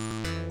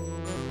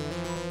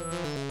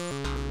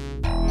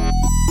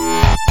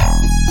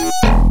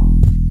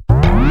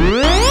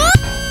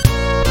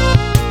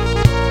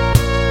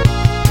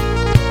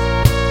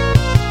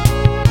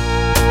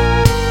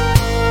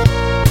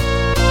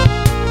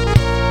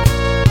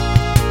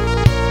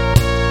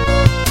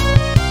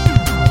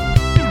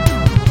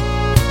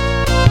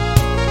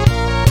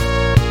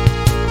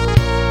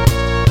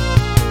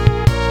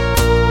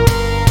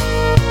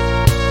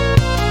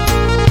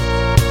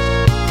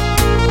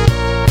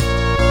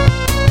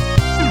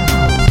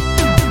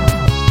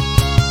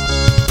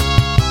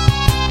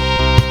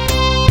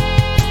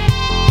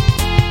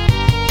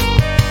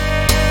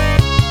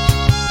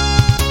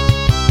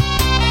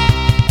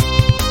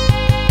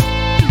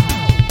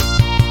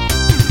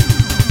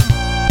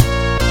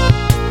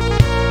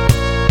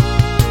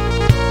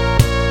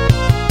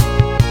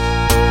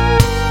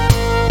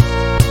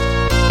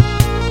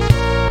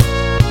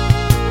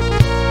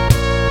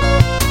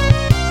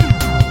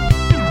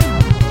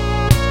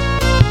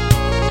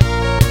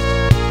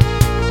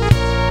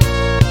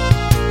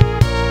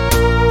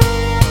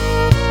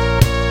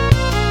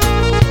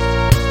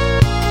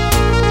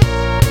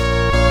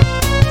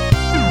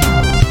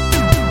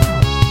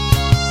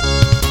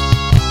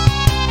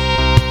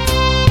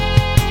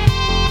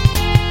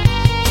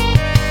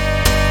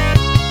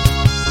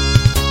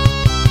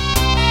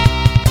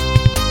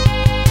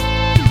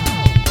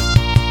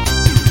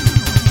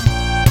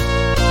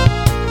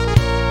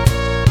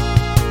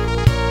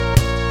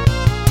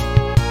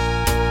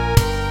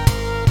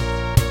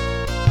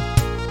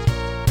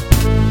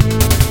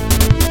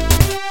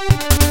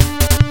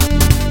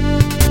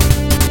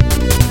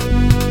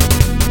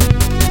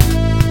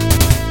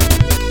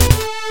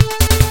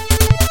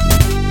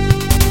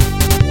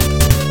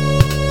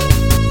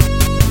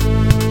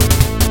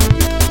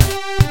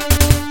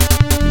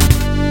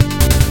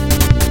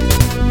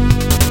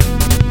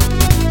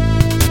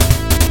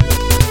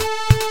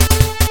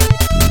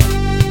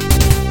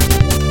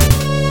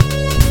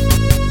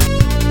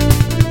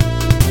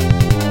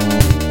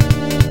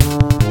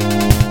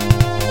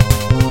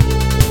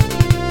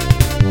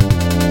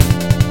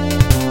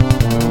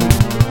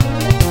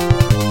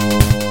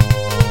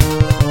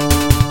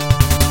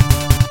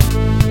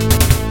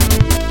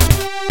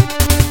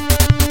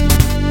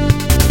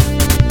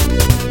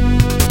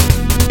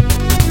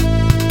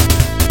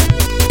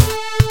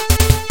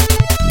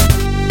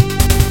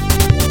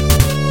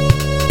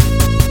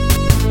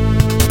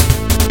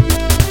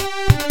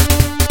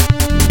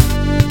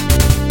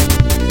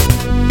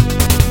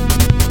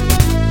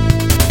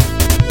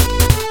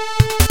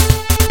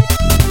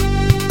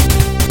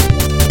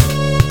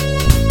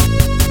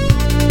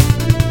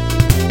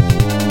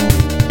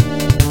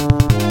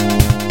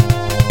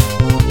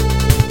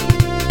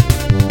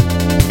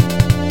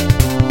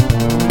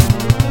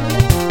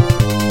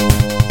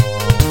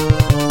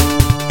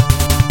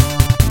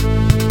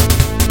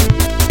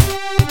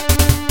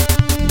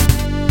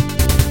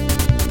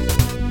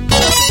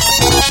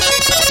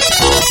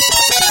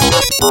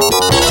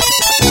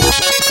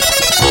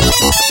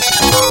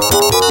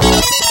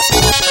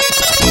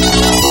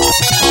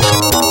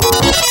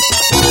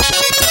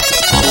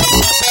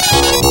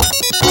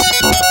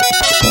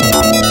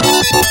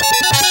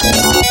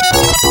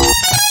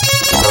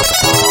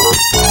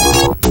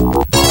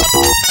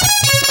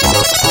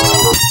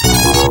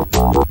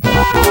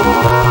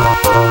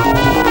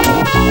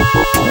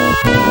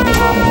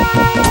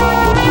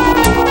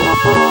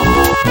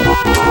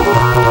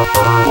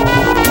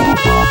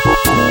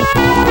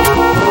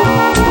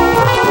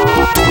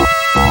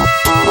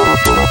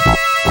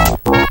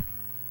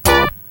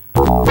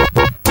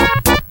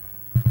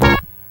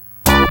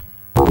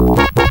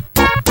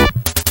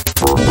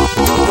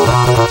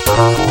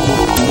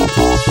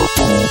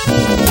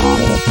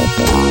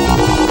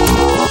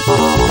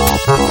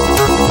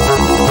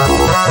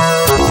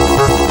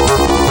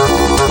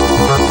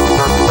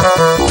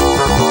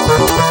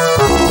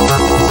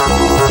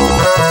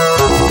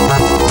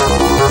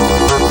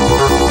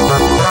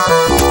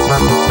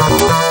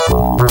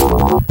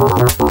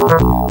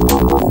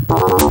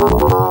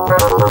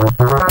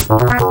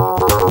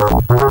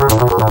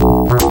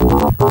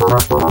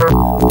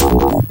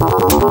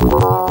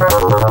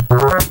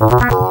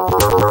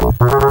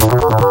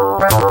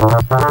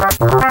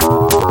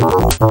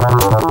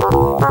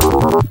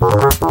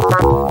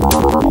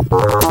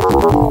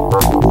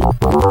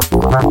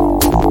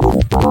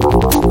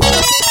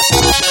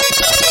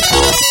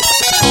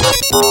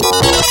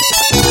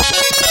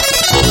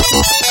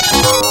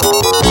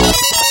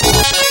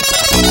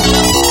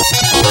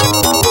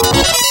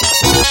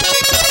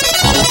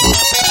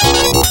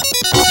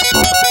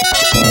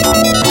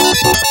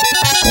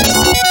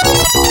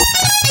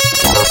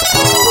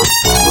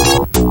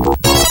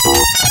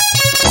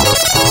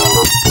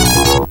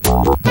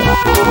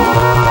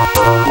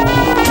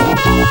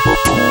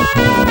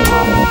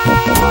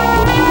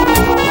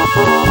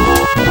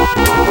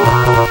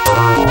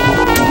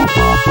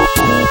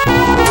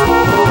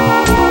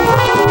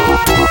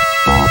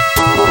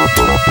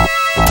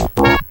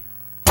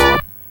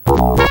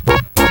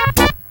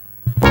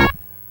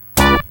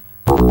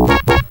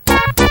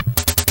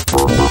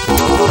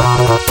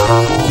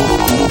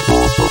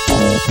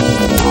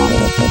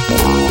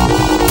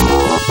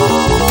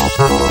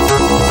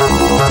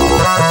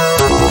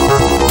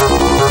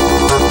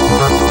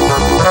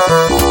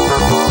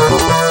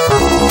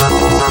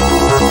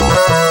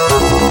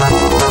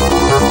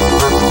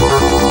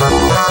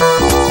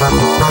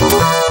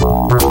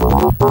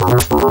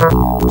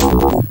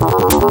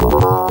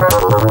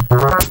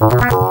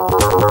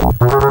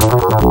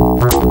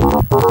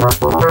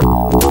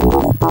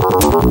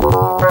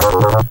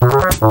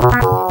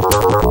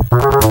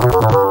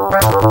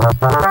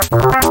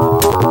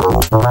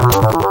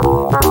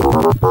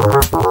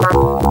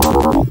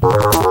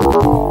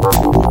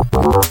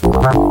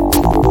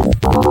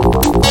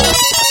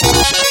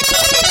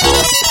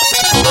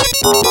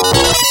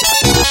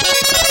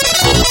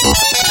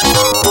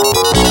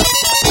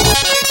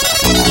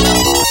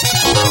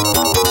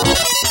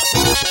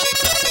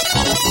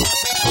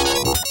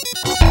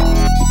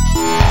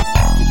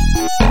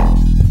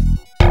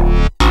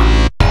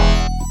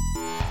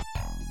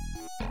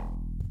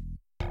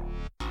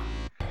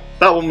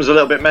 That one was a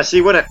little bit messy,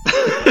 wasn't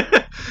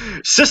it?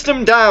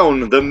 System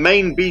Down, the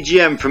main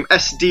BGM from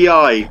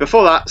SDI.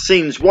 Before that,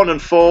 scenes 1 and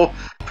 4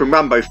 from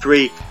Rambo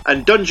 3,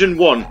 and Dungeon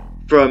 1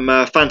 from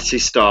Phantasy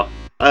Star.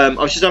 I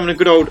was just having a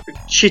good old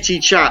chitty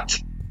chat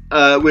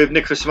with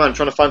Nicholas Mann,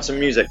 trying to find some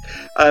music.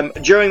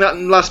 During that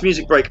last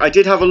music break, I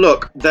did have a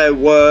look. There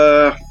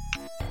were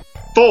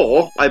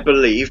 4, I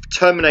believe,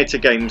 Terminator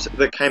games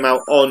that came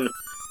out on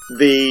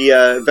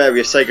the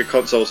various Sega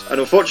consoles, and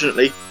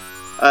unfortunately,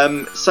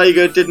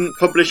 Sega didn't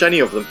publish any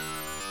of them,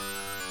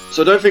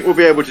 so I don't think we'll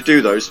be able to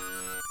do those.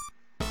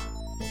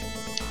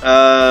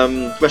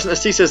 Western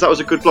ST says that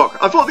was a good block.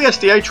 I thought the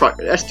SDI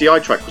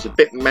track was a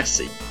bit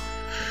messy.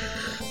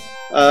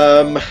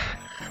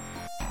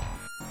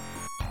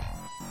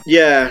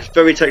 Yeah,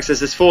 Veritex says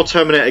there's 4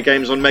 Terminator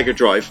games on Mega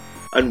Drive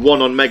and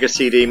 1 on Mega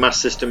CD,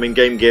 Master System and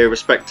Game Gear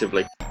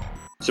respectively.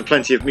 So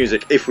plenty of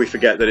music, if we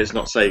forget that it's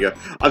not Sega.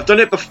 I've done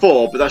it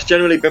before, but that's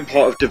generally been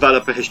part of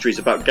developer histories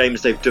about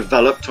games they've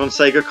developed on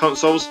Sega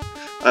consoles.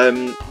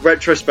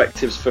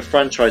 Retrospectives for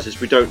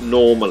franchises we don't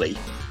normally.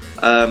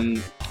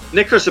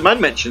 Nicholas Aman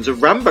mentions a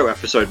Rambo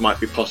episode might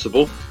be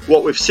possible,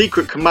 what with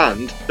Secret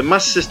Command, the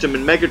Master System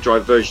and Mega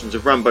Drive versions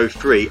of Rambo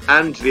 3,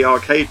 and the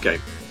arcade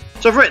game.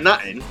 So I've written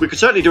that in. We could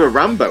certainly do a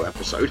Rambo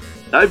episode.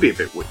 That would be a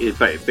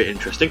bit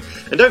interesting.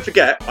 And don't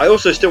forget, I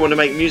also still want to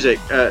make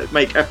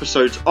make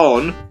episodes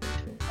on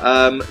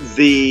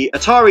the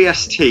Atari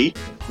ST,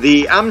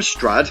 the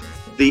Amstrad,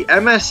 the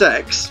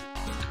MSX.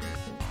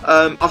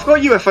 I've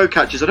got UFO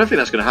catchers. I don't think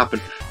that's going to happen.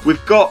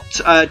 We've got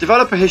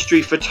developer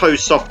history for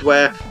Toes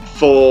Software,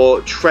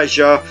 for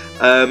Treasure,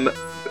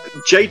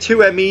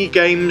 J2ME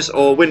games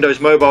or Windows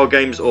mobile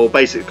games, or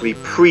basically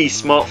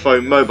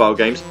pre-smartphone mobile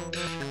games.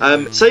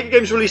 Sega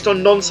games released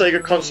on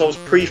non-Sega consoles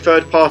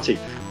pre-third party.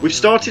 We've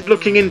started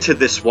looking into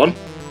this one.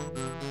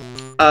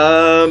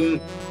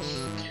 When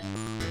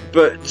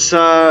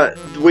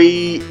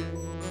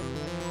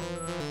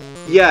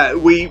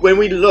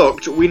we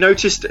looked, we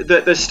noticed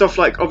that there's stuff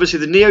like obviously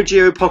the Neo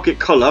Geo Pocket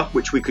Color,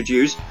 which we could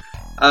use,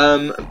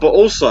 but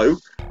also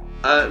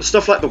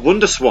stuff like the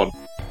Wonder Swan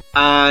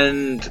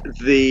and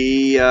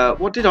the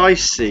what did I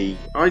see?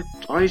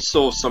 I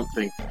saw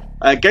something,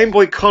 Game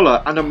Boy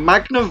Color and a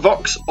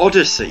Magnavox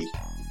Odyssey.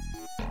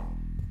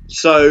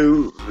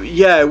 So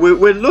yeah,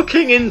 we're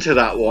looking into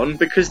that one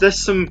because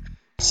there's some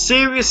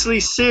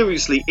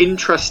seriously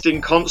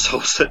interesting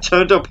consoles that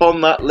turned up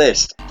on that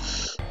list.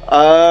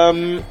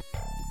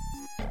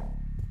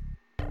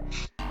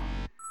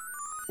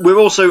 We're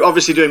also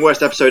obviously doing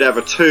Worst Episode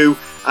Ever 2.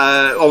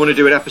 I want to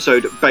do an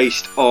episode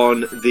based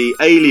on the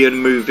Alien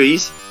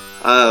movies.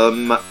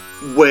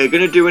 We're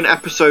going to do an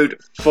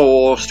episode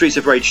for Streets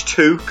of Rage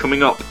 2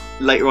 coming up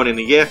later on in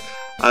the year.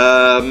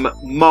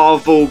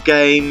 Marvel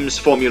games,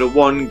 Formula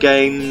One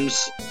games.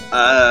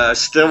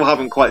 Still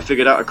haven't quite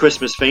figured out a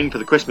Christmas theme for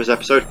the Christmas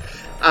episode.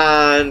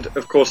 And,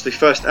 of course, the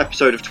first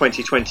episode of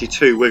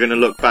 2022, we're going to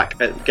look back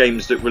at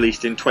games that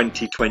released in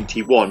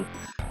 2021.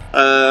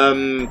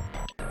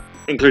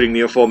 Including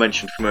the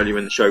aforementioned from earlier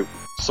in the show,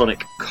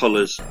 Sonic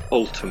Colors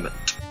Ultimate.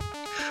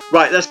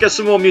 Right, let's get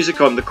some more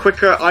music on. The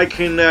quicker I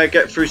can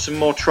get through some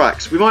more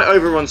tracks. We might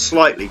overrun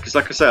slightly, because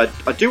like I said,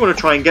 I do want to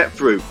try and get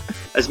through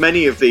as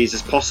many of these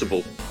as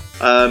possible.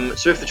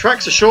 So if the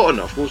tracks are short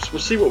enough, we'll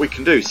see what we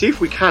can do. See if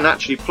we can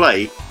actually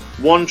play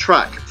one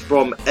track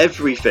from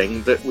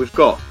everything that we've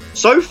got.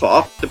 So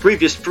far, the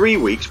previous 3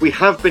 weeks, we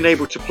have been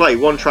able to play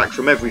one track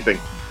from everything,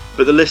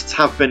 but the lists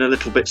have been a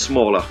little bit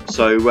smaller.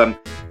 So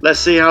let's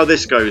see how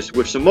this goes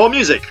with some more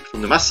music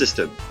from the Master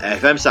System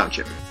FM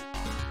Soundchip.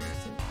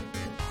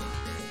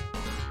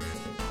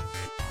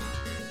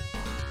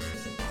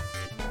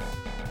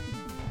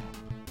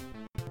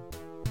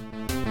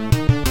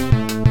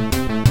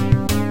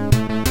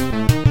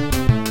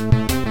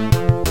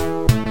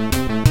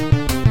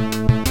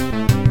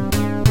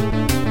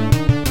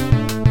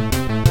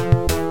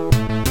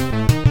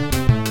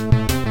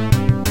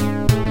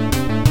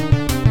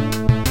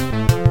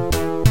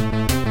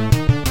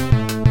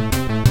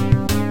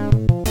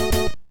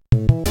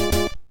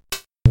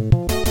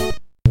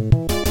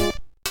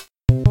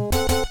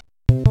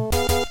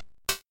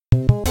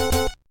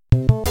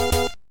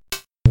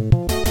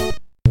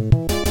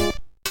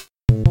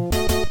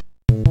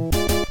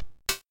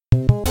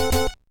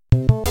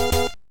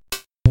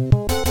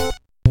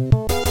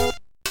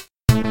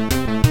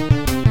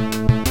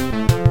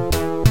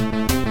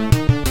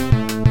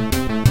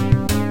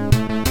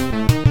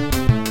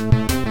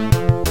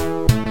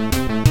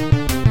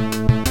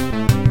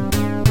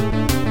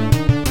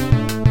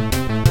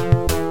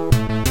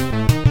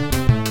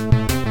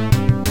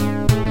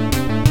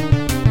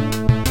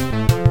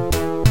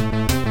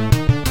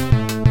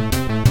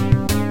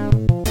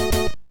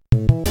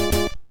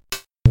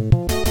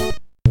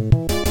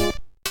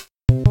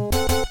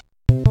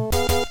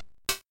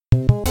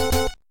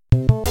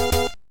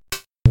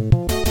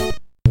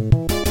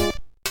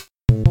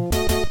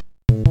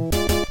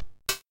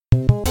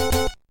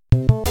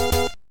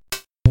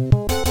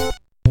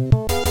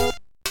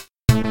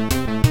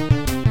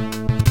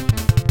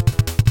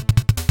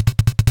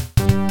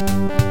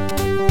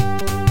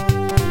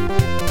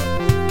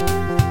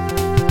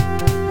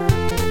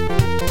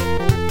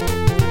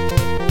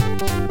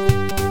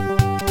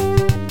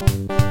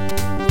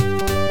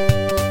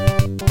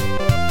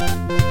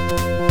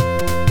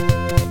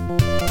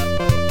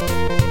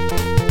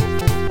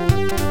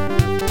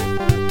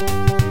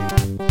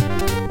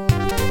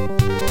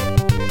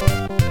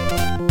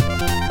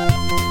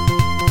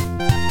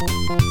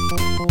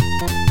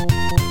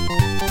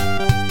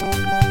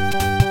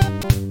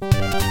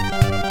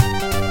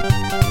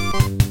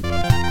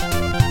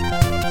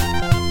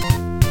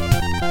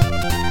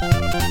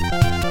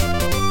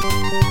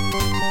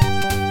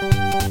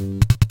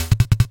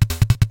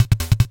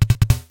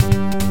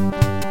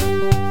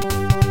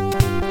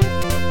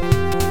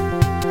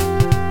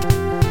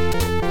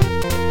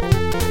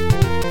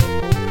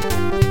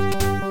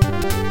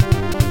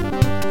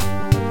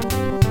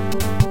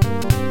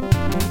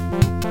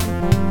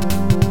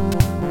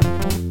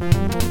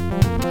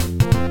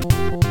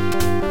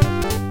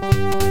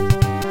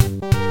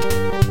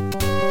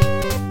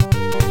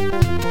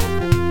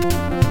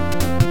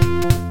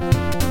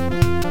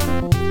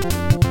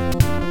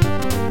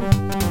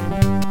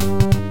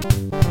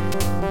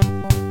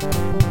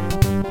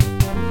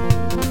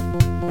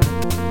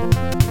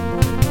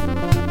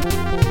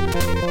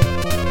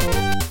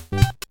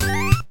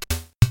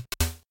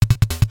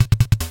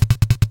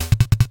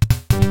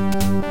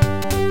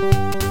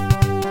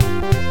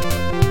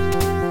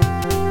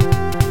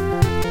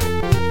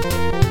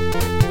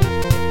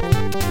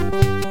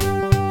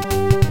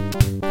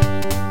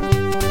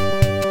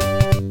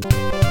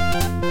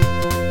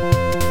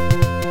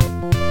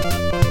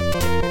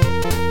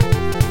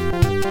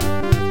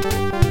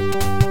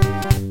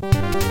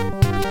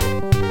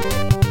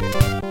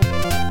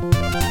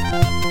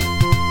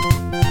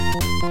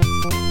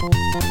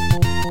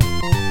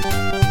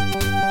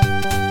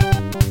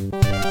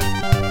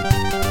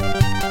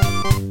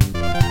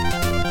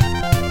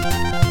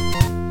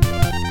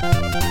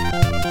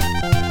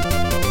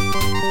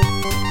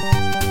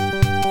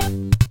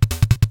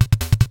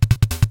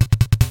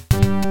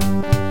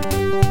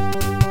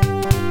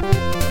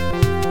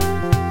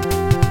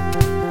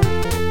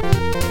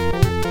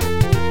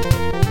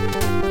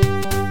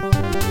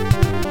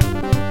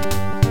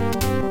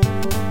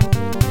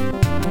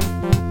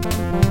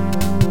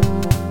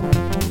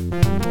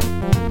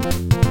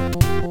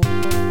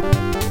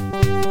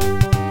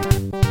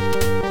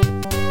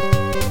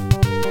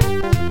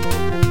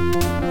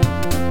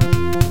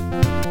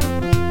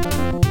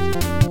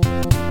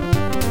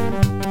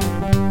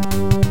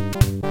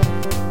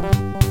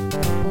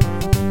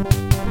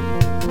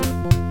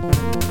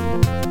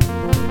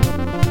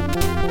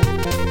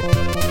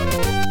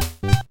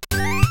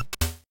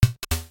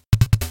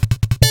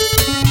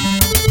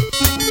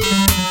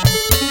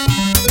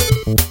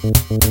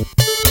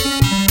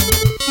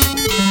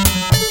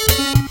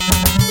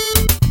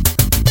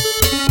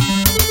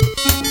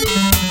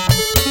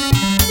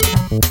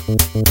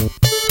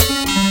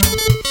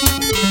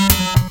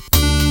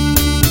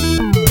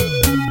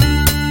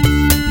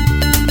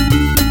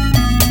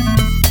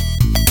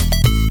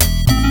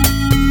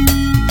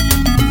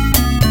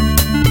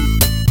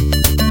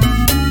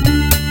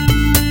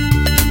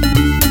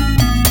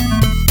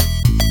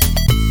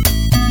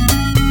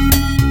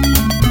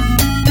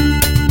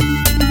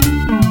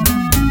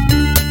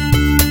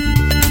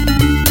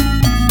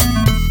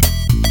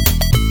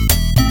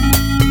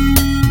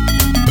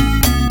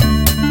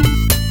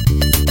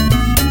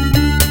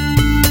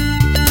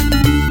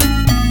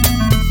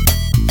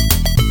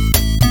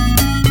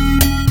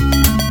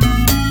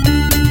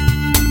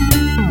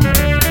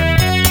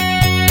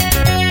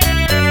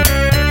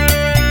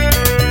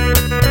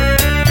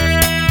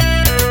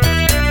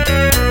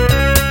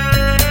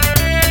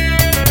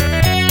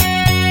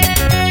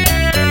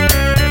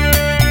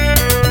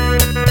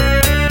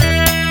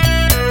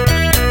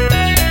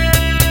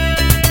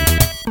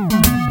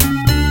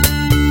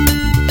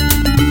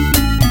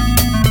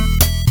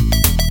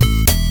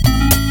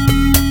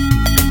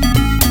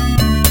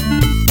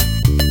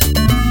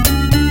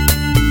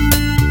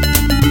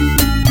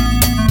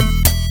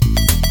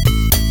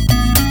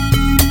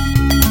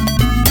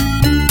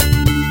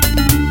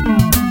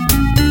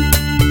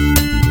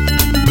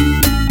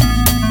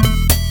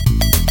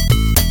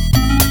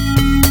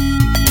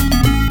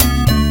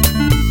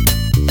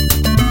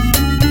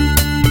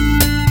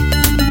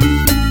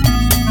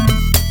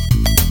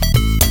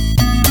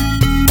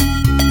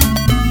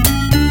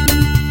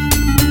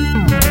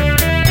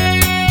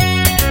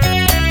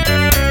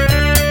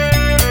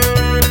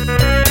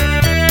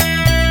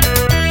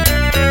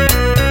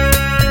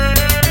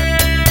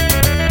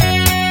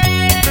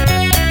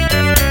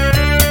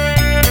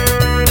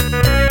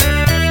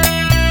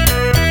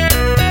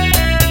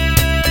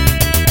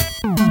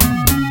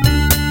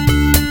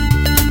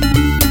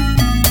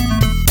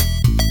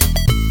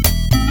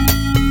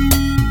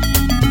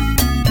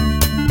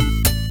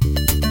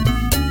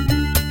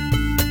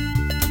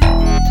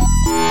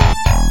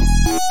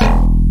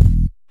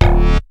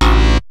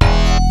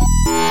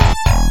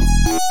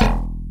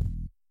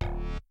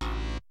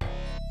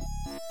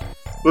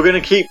 We're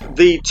going to keep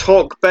the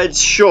talk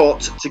beds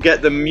short to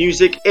get the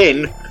music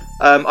in.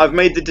 I've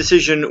made the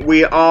decision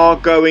we are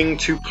going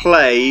to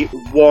play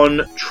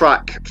one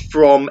track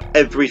from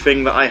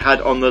everything that I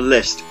had on the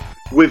list,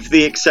 with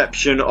the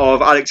exception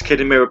of Alex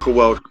Kidd in Miracle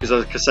World, because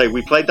like I say,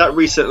 we played that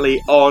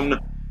recently on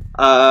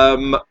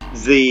the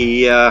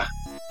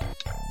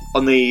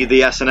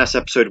SNS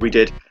episode we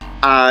did,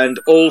 and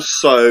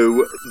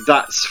also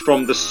that's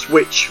from the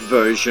Switch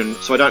version,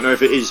 so I don't know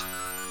if it is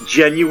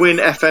genuine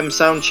FM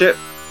sound chip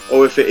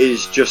or if it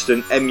is just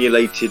an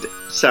emulated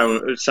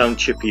sound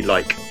chippy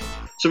like.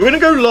 So we're going to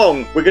go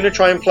long. We're going to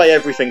try and play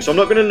everything. So I'm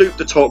not going to loop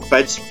the talk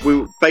beds.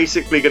 We're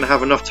basically going to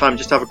have enough time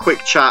just to have a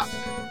quick chat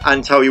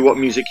and tell you what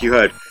music you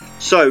heard.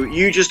 So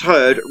you just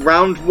heard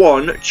round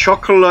one,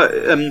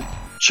 Cholacare.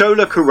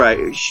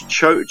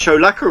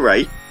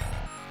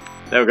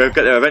 There we go,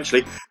 get there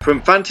eventually.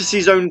 From Fantasy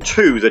Zone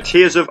 2, The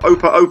Tears of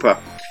Opa Opa.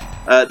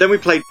 Then we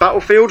played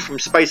Battlefield from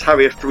Space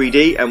Harrier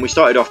 3D, and we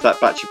started off that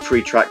batch of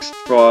 3 tracks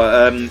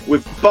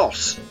with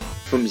Boss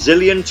from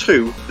Zillion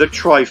 2, The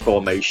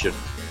Tri-Formation.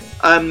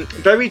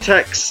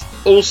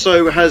 Veritex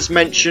also has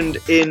mentioned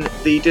in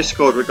the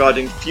Discord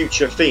regarding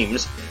future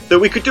themes that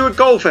we could do a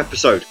golf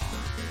episode.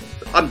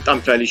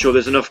 I'm fairly sure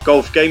there's enough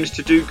golf games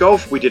to do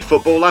golf. We did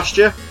football last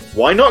year.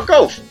 Why not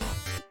golf?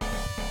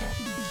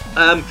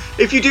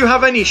 If you do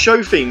have any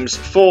show themes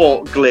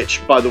for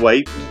Glitch, by the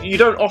way, you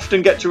don't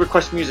often get to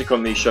request music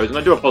on these shows, and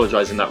I do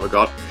apologise in that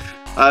regard.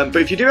 But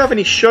if you do have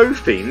any show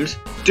themes,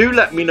 do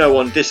let me know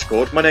on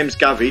Discord. My name's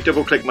Gavi,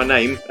 double click my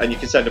name and you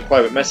can send a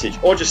private message,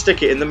 or just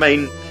stick it in the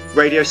main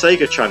Radio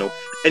Sega channel.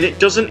 And it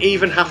doesn't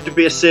even have to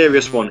be a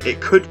serious one, it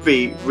could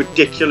be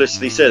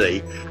ridiculously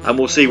silly, and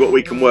we'll see what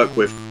we can work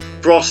with.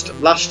 Frost,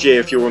 last year,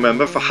 if you'll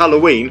remember, for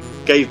Halloween,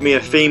 gave me a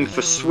theme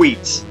for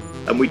sweets,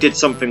 and we did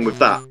something with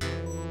that.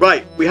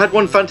 Right, we had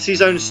one Fantasy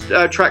Zone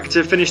track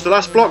to finish the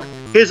last block.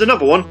 Here's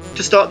another one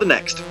to start the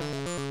next.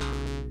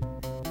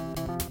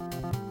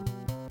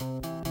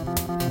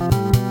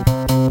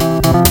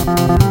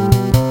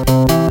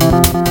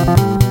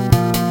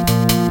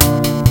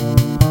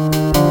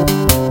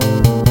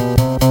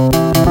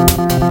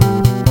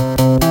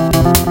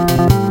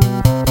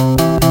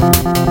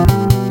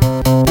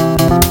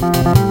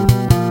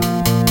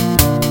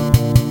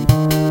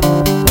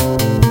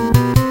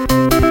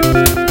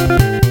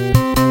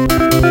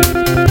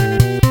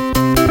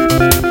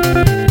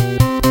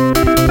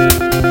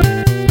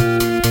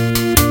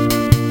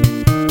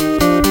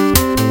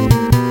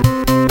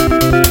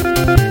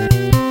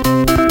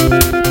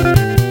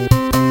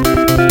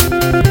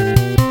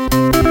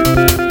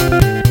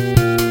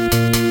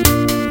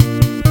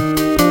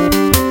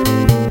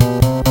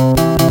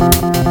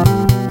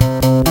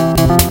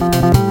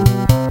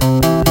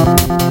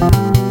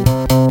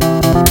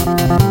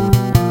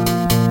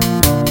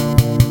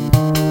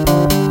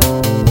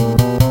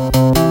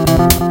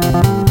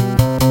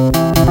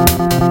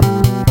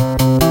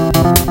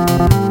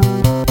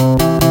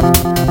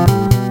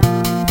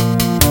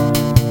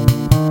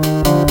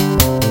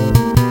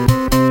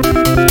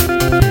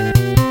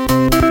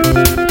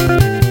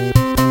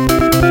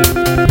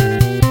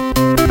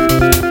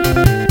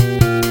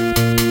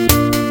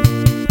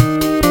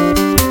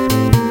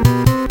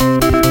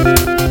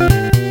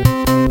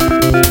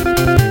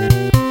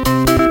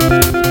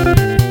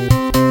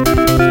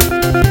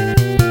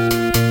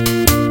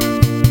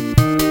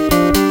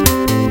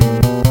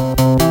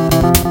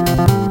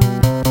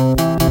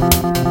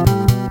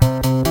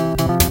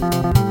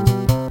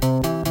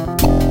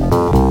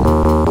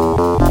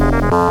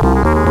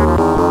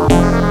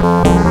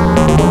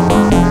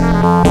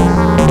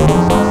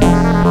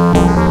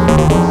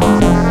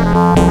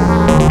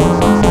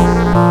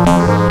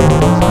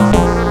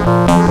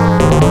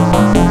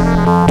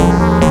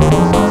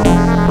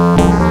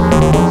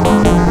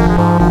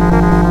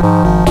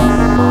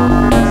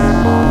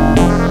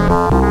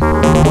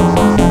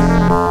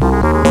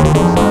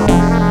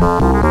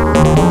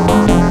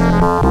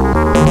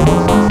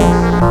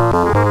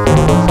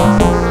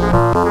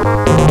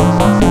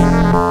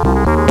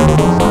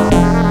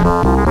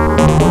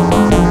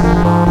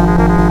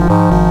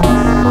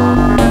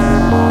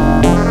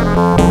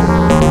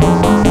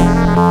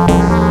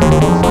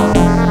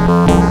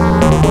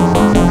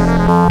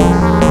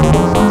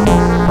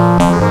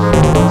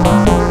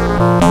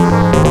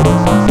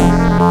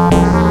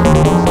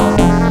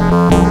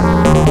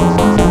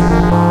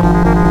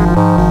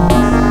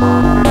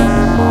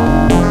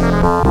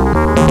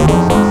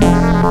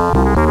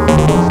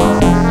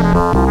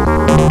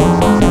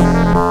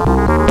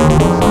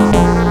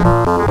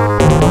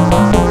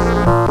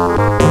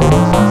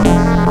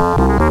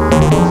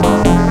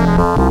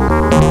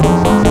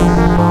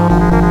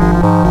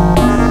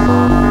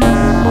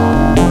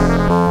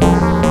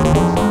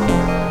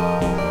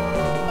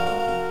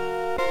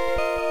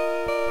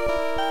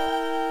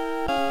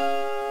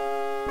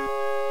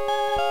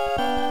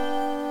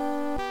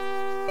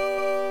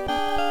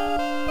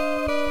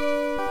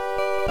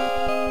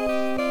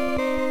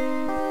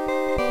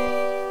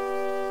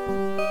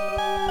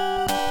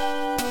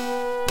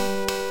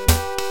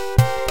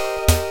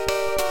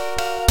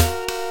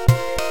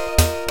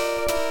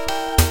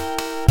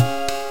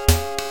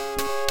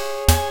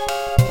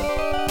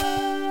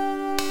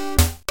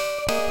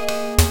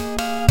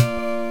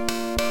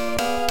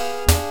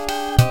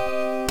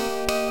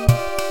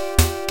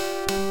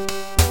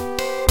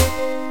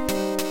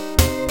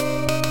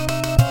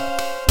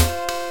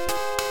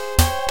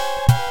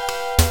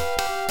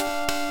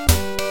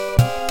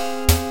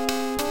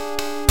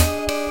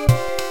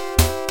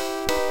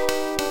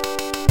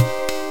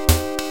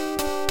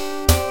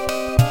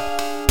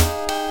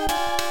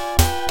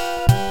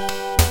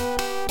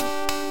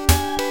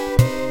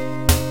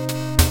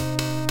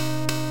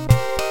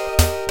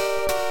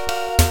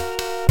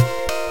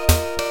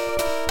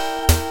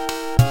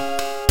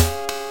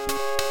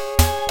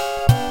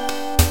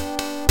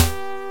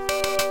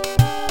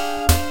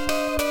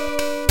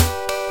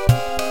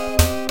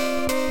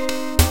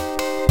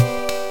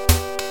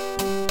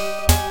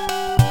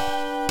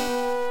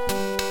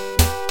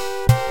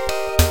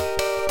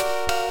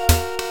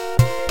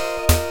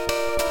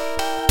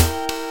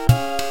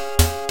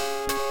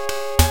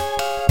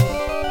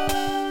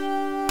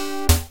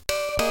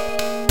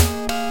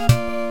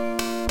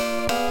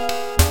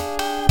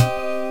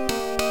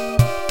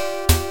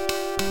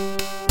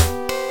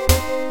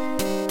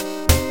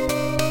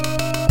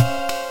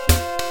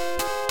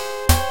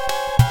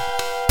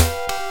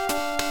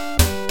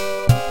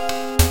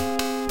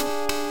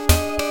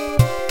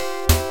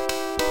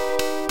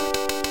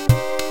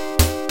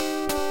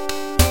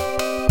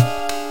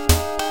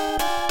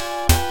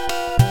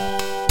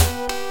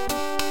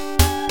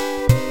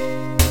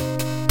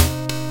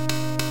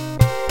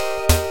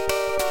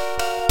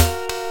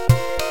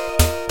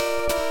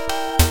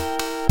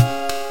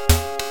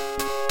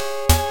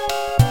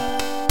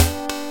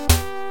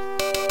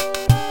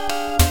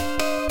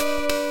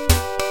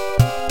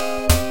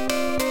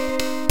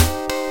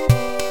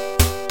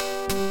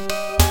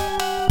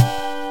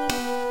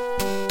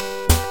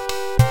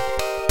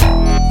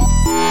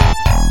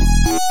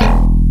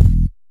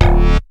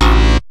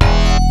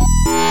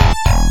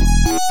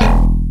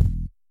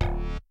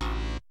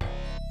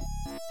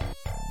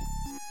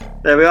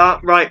 There we are.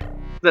 Right.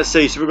 Let's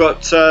see. So we've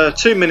got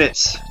 2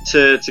 minutes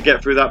to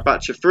get through that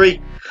batch of 3.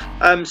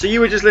 So you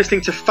were just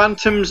listening to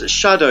Phantom's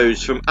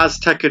Shadows from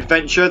Aztec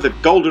Adventure, The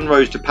Golden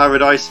Rose to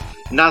Paradise,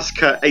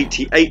 Nazca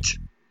 88.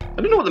 I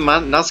don't know what the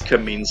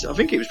Nazca means. I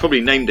think it was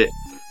probably named it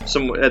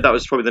somewhere. That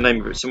was probably the name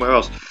of it somewhere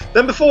else.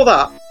 Then before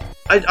that,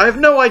 I have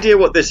no idea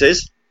what this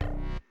is.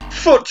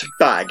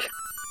 Footbag.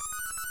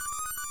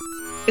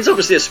 It's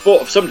obviously a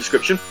sport of some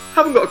description.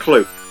 Haven't got a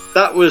clue.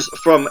 That was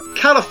from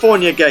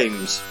California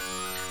Games.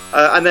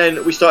 And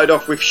then we started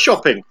off with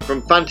Shopping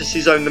from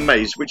Fantasy Zone The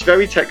Maze, which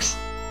Veritex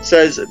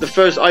says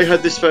I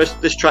heard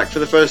this track for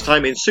the first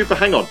time in Super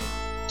Hang-On.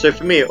 So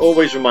for me, it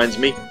always reminds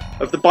me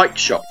of the bike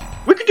shop.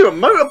 We could do a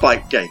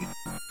motorbike game.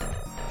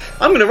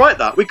 I'm going to write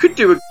that. We could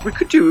do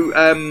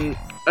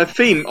a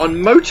theme on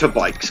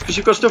motorbikes, because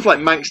you've got stuff like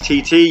Manx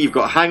TT, you've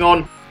got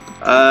Hang-On,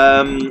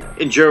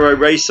 Enduro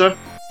Racer.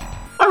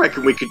 I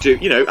reckon we could do,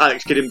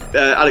 Alex Kidd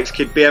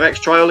BMX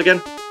Trial again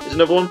is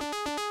another one.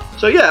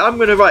 So yeah,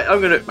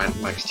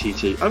 Max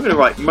TT. I'm gonna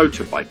write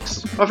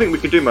motorbikes. I think we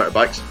could do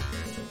motorbikes.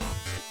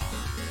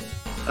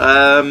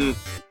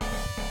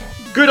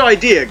 Good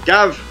idea,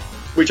 Gav,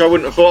 which I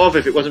wouldn't have thought of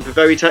if it wasn't for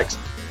Veritex.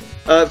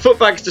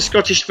 Footbag's the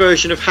Scottish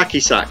version of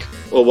hacky sack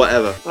or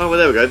whatever. Oh well,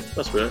 there we go.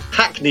 That's brilliant.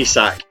 Hackney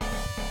sack.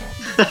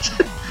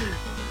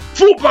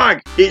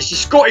 Footbag. It's the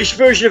Scottish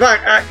version of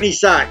hackney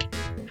sack.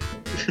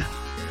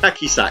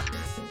 Hacky sack.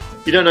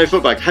 You don't know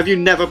Footbag? Have you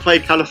never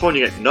played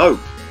California? No,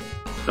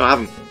 I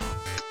haven't.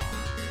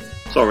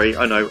 Sorry,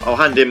 I know. I'll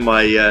hand in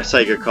my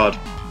Sega card.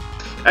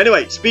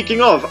 Anyway,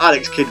 speaking of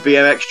Alex Kidd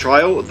BMX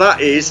Trial,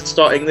 that is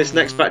starting this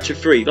next batch of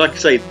 3. Like I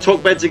say,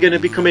 talk beds are going to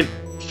be coming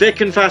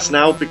thick and fast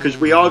now, because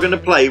we are going to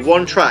play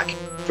one track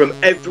from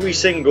every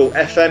single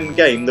FM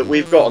game that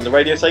we've got on the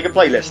Radio Sega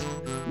playlist.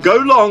 Go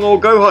long or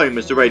go home,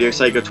 as the Radio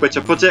Sega Twitter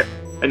put it.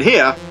 And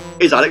here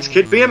is Alex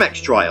Kidd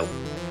BMX Trial.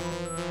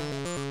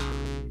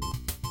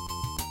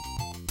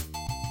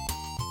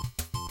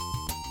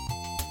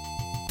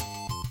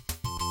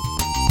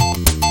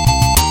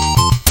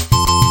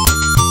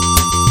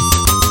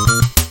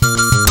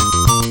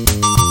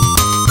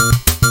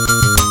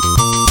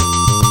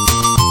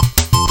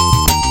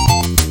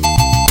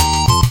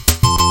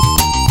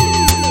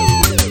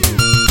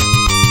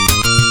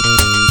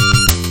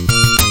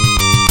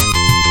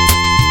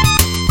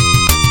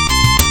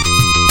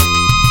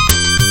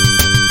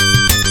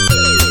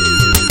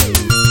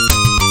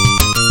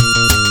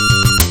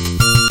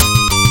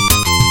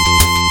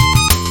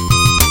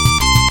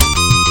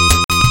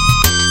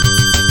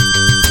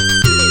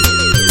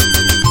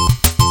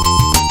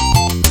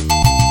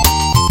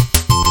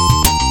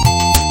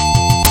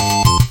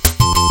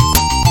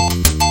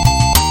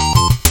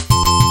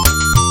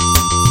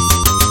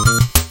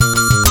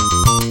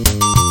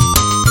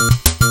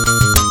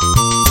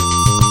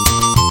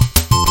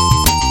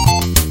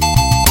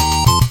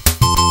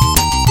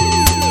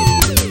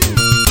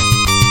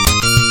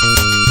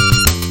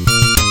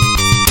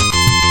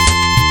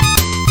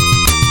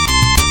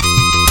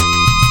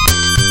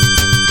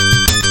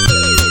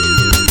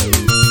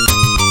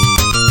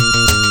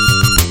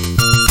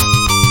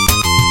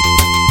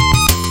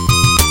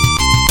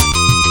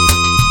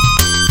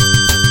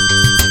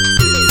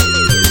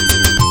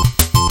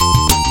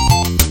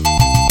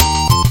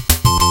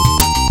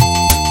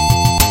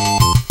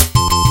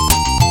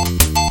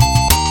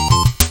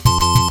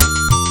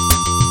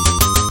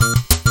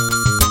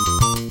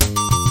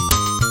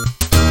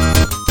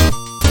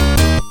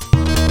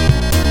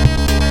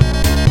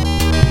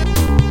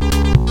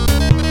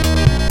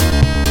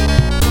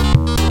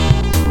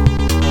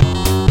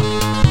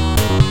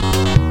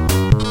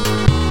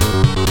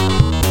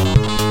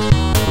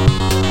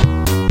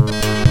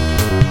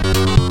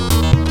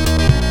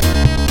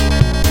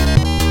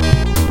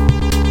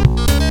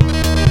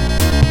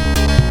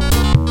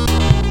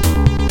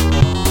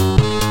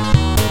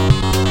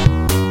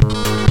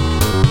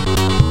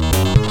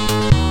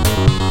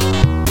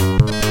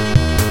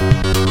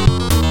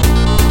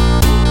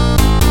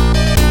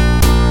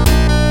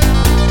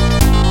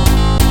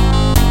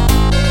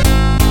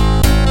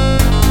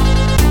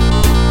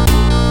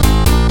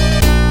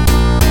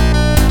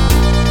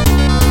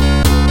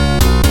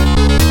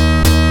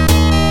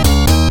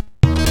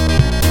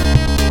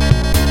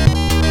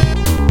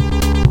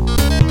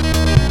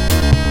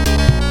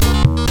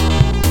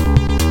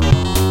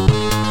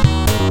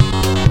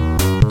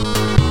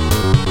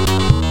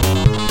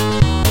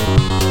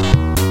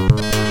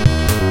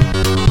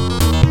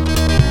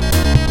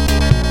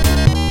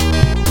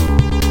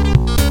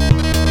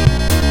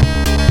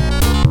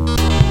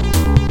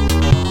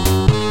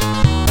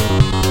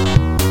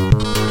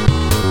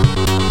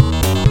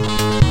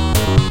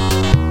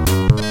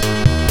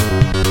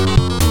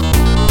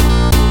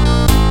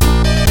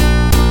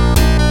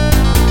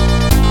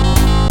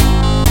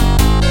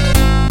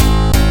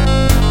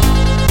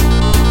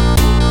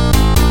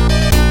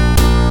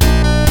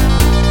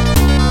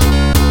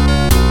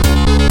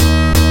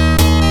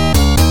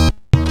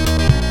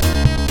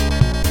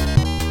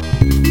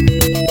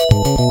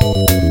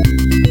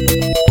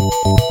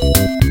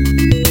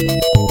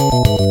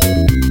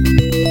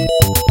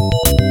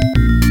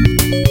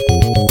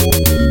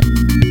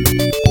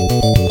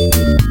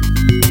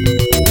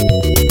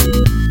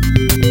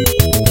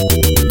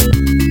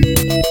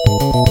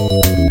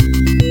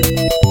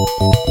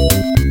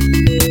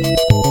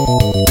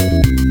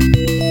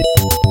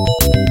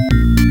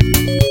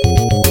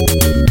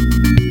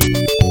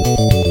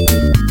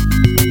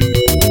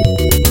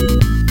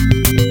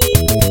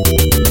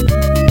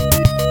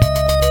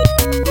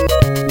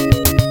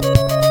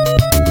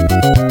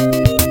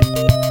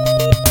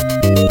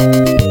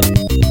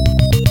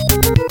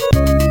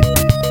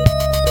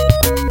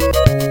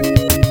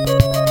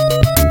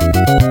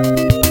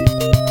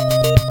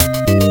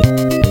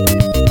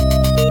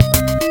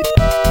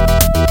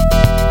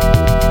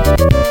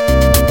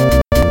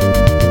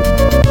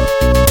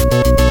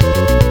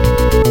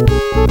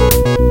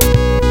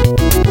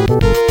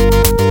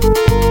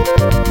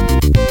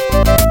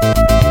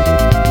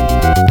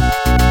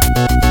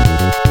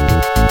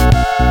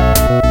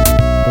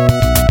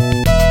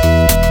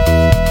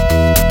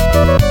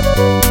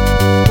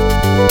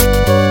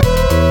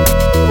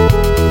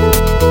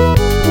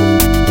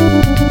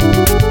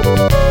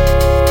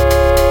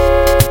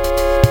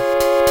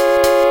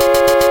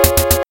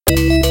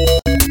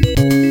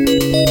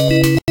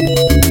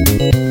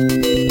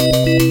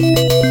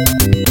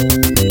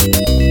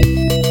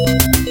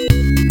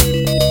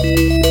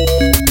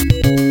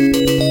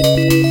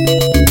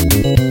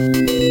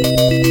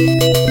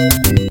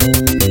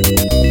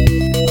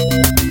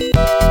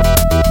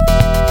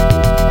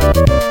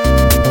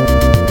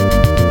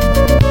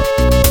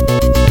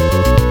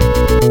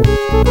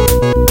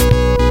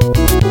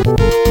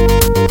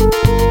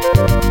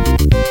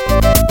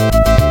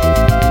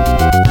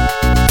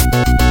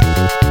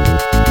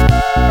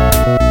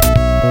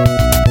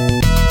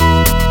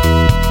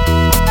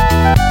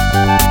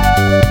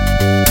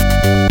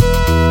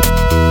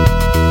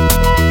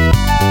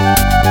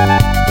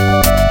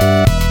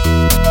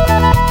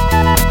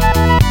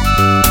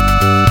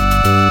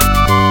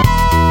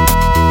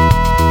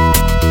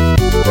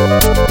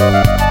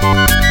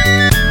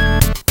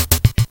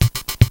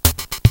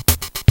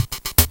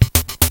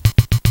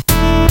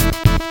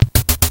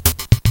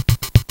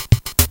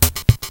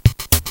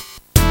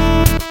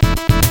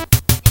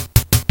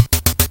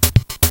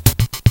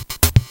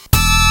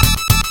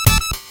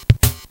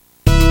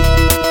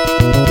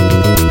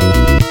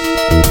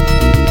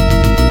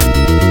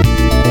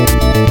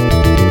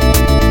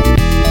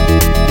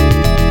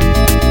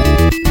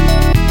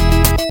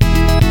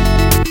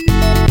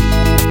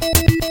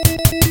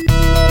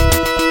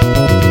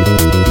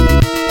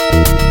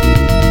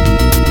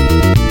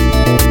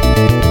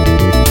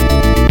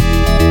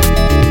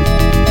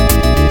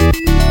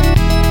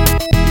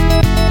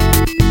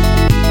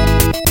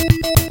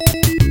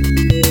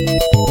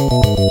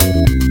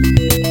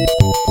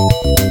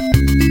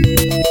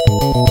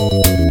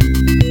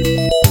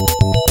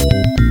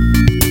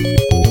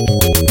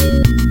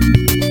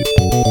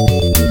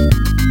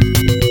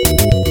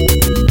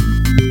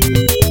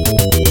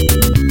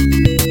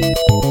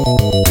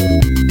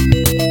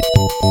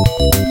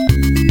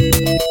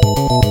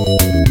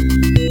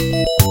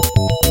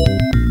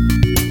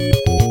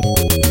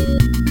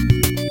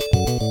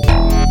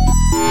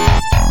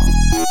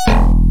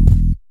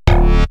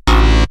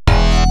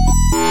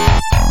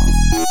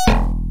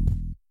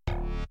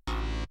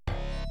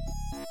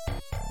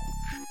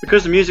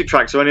 because the music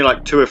tracks are only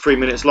like 2 or 3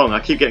 minutes long, I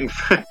keep getting,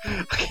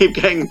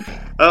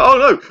 oh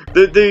no,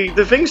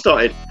 the thing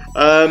started.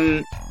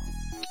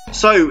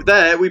 So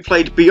there we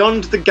played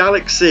Beyond the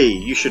Galaxy.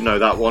 You should know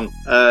that one.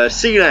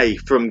 Scene A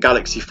from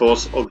Galaxy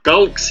Force, or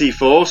Galaxy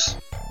Force,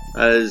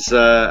 as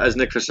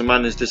Nicholas and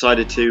Man has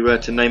decided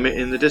to name it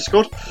in the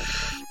Discord.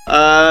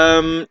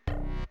 Then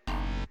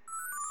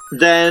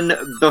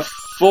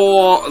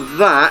before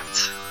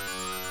that,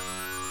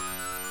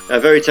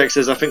 Veritex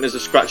says, I think there's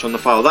a scratch on the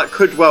file. That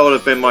could well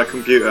have been my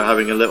computer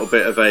having a little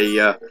bit of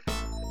a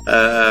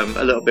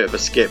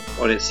skip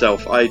on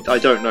itself. I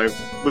don't know.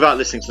 Without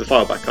listening to the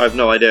file back, I have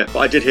no idea. But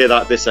I did hear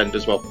that this end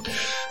as well.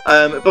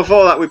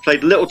 Before that, we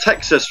played Little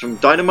Texas from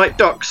Dynamite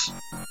Ducks,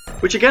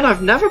 which again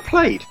I've never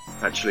played.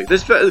 Actually,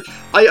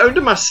 I owned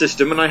a Master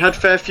System and I had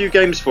fair few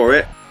games for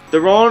it.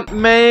 There aren't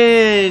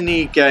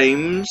many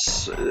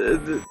games,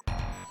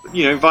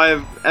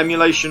 via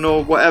emulation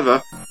or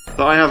whatever,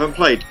 that I haven't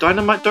played.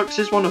 Dynamite Ducks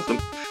is one of them.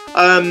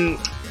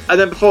 And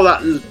then before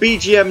that,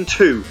 BGM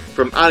 2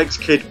 from Alex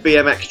Kidd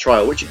BMX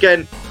Trial, which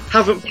again,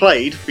 haven't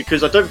played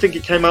because I don't think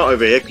it came out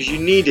over here because you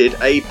needed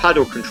a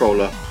paddle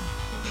controller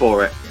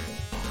for it.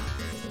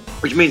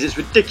 Which means it's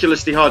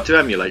ridiculously hard to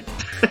emulate.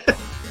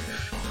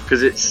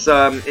 Because it's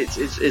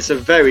a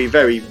very,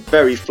 very,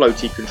 very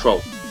floaty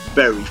control.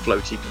 Very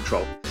floaty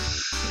control.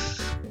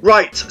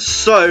 Right,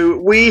 so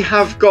we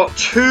have got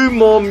 2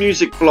 more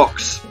music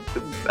blocks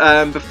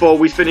before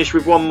we finish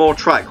with one more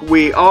track.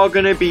 We are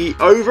going to be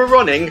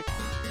overrunning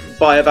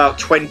by about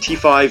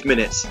 25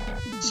 minutes.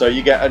 So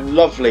you get a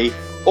lovely,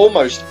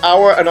 almost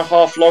hour and a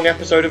half long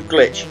episode of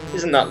Glitch.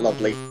 Isn't that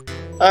lovely?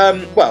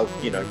 Well,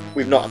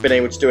 we've not been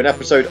able to do an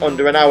episode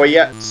under an hour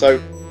yet, so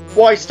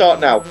why start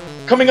now?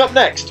 Coming up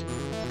next,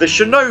 the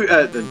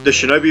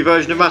Shinobi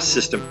version of Master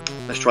System.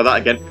 Let's try that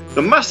again.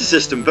 The Master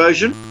System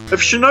version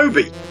of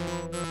Shinobi.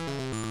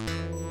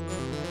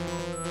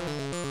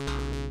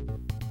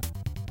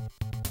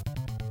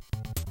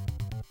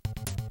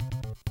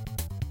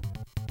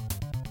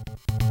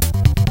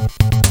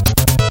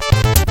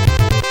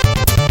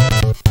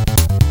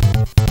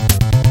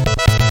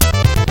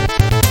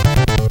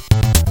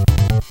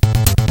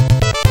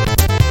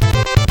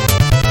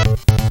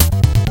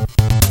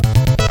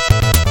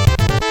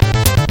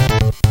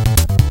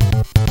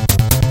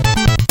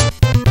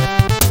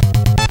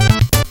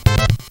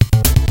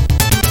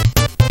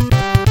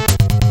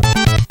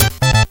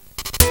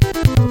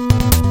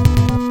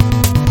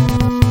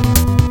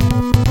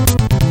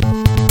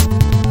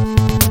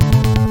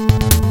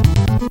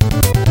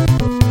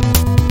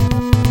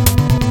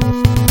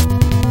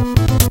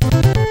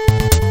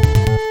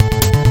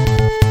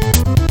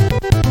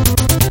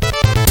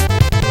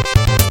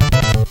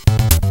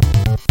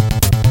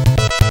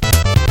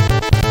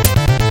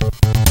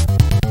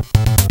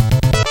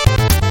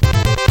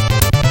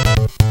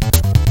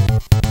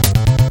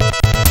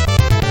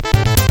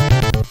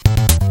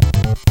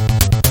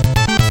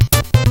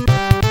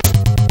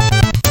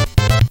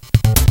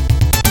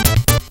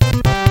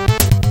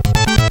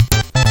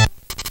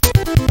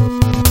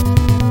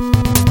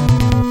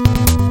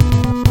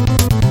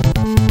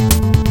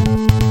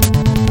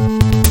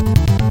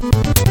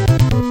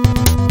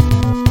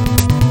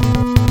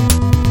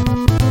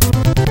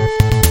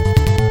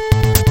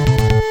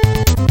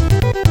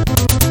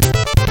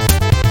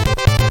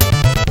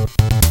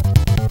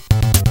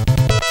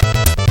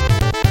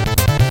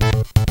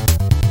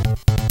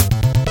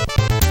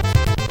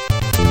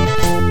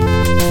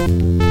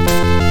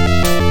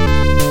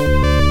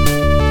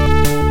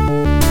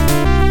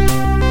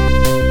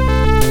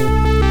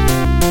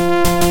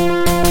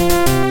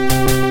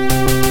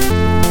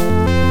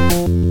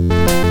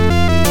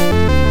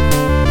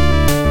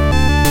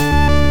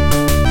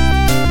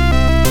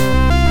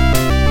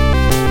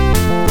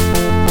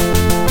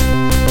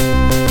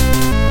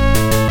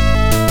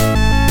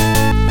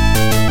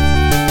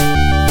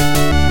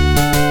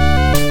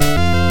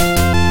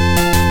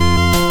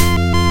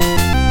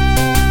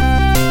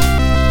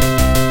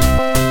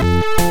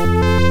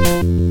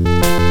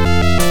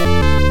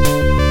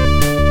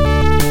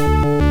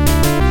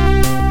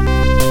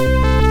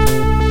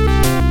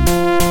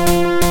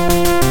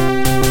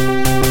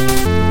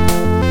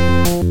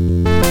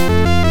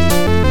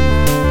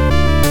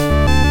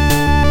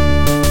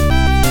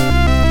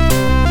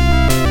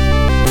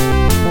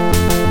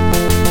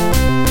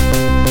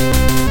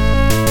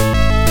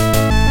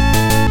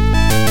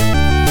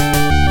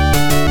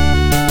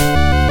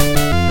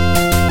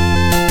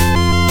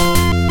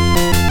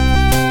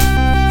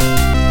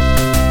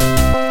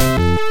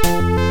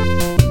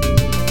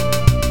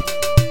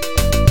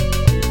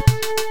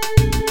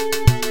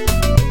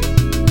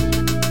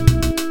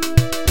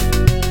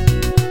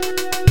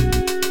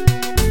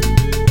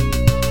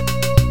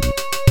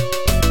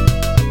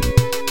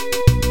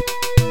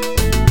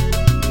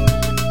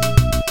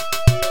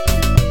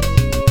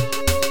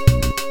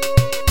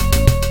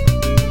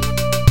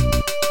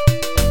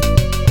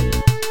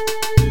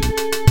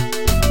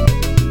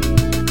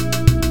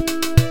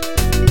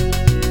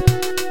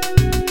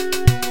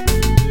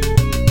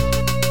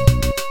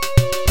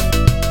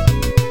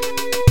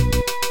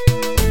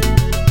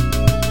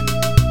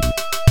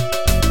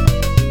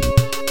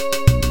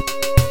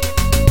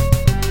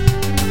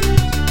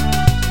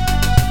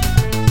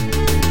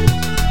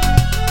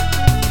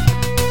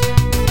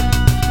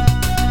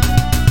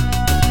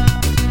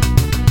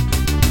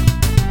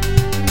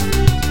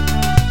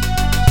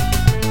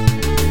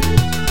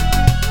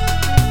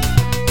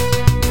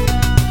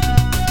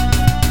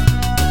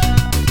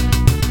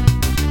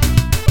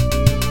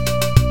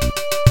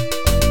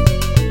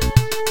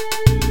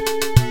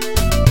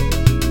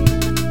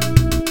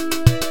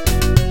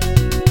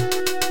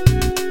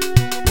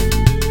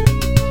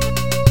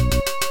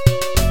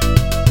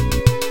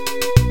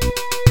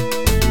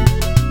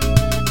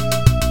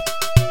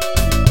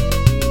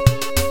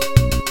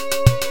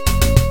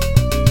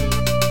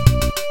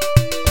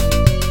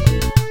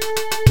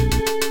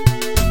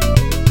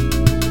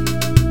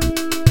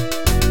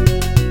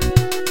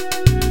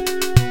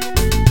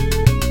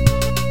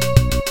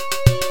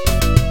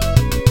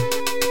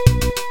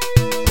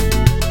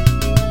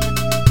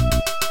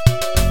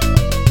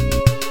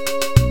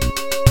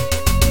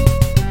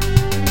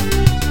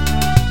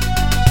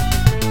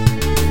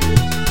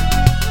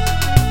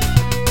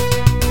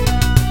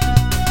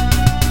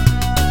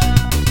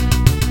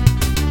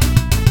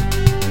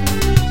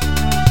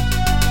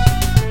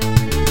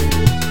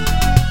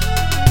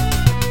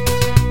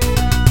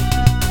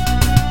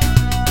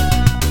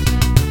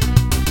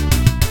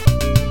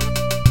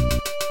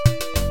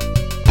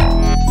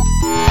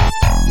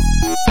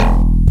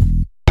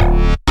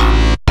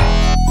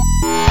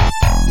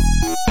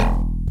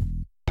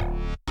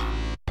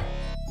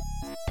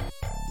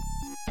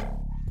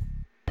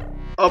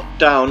 up,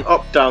 down,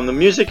 up, down. The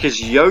music is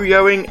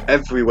yo-yoing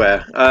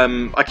everywhere.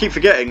 I keep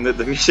forgetting that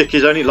the music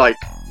is only like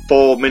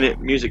 4-minute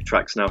music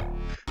tracks now,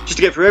 just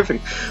to get through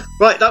everything.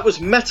 Right, that was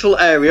Metal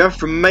Area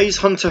from Maze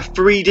Hunter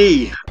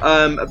 3D.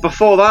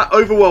 Before that,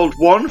 Overworld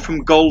 1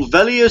 from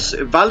Golvelius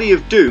Valley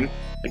of Doom.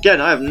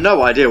 Again, I have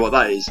no idea what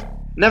that is.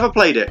 Never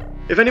played it.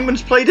 If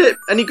anyone's played it,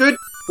 any good?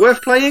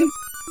 Worth playing?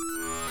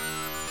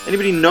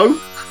 Anybody know?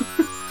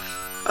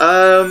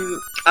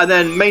 And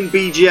then main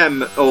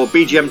BGM, or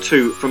BGM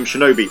 2 from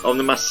Shinobi on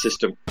the Master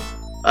System.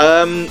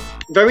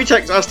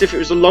 Veritex asked if it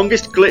was the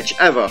longest glitch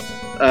ever.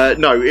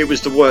 No, it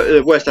was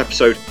the worst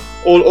episode.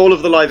 All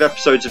of the live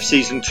episodes of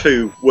Season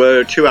 2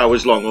 were 2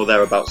 hours long or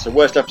thereabouts. So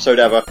worst episode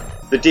ever,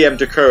 the DM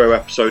Dokuro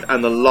episode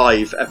and the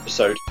live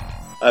episode.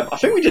 I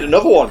think we did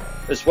another one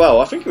as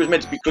well. I think it was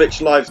meant to be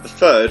Glitch Live the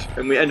 3rd,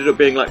 and we ended up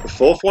being like the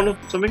 4th one or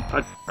something.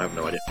 I have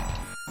no idea.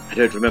 I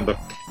don't remember.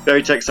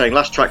 Veritech saying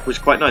last track was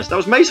quite nice. That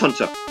was Maze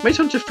Hunter. Maze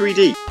Hunter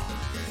 3D.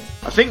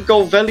 I think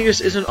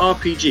Golvelius is an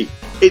RPG.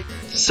 It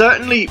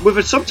certainly, with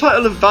a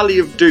subtitle of Valley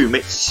of Doom,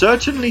 it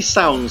certainly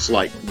sounds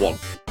like one.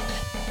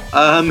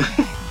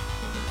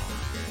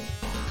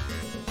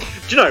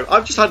 Do you know,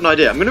 I've just had an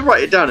idea. I'm going to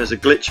write it down as a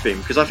glitch theme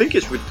because I think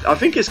it's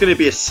going to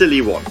be a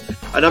silly one,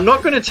 and I'm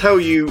not going to tell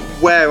you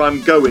where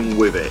I'm going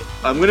with it.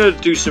 I'm going to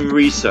do some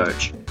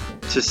research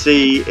to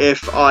see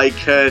if I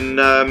can,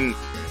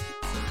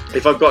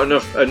 if I've got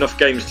enough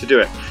games to do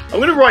it. I'm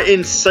going to write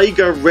in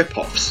Sega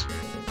ripoffs.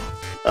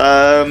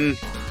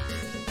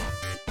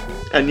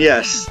 And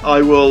yes,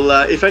 I will.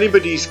 If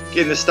anybody's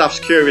in the staff's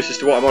curious as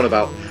to what I'm on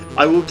about,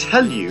 I will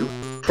tell you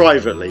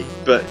privately.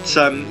 But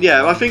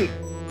yeah, I think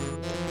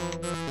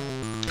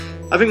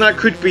that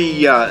could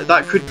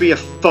be a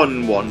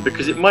fun one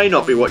because it may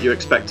not be what you're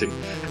expecting.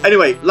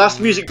 Anyway, last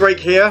music break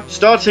here,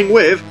 starting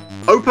with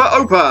Opa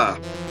Opa.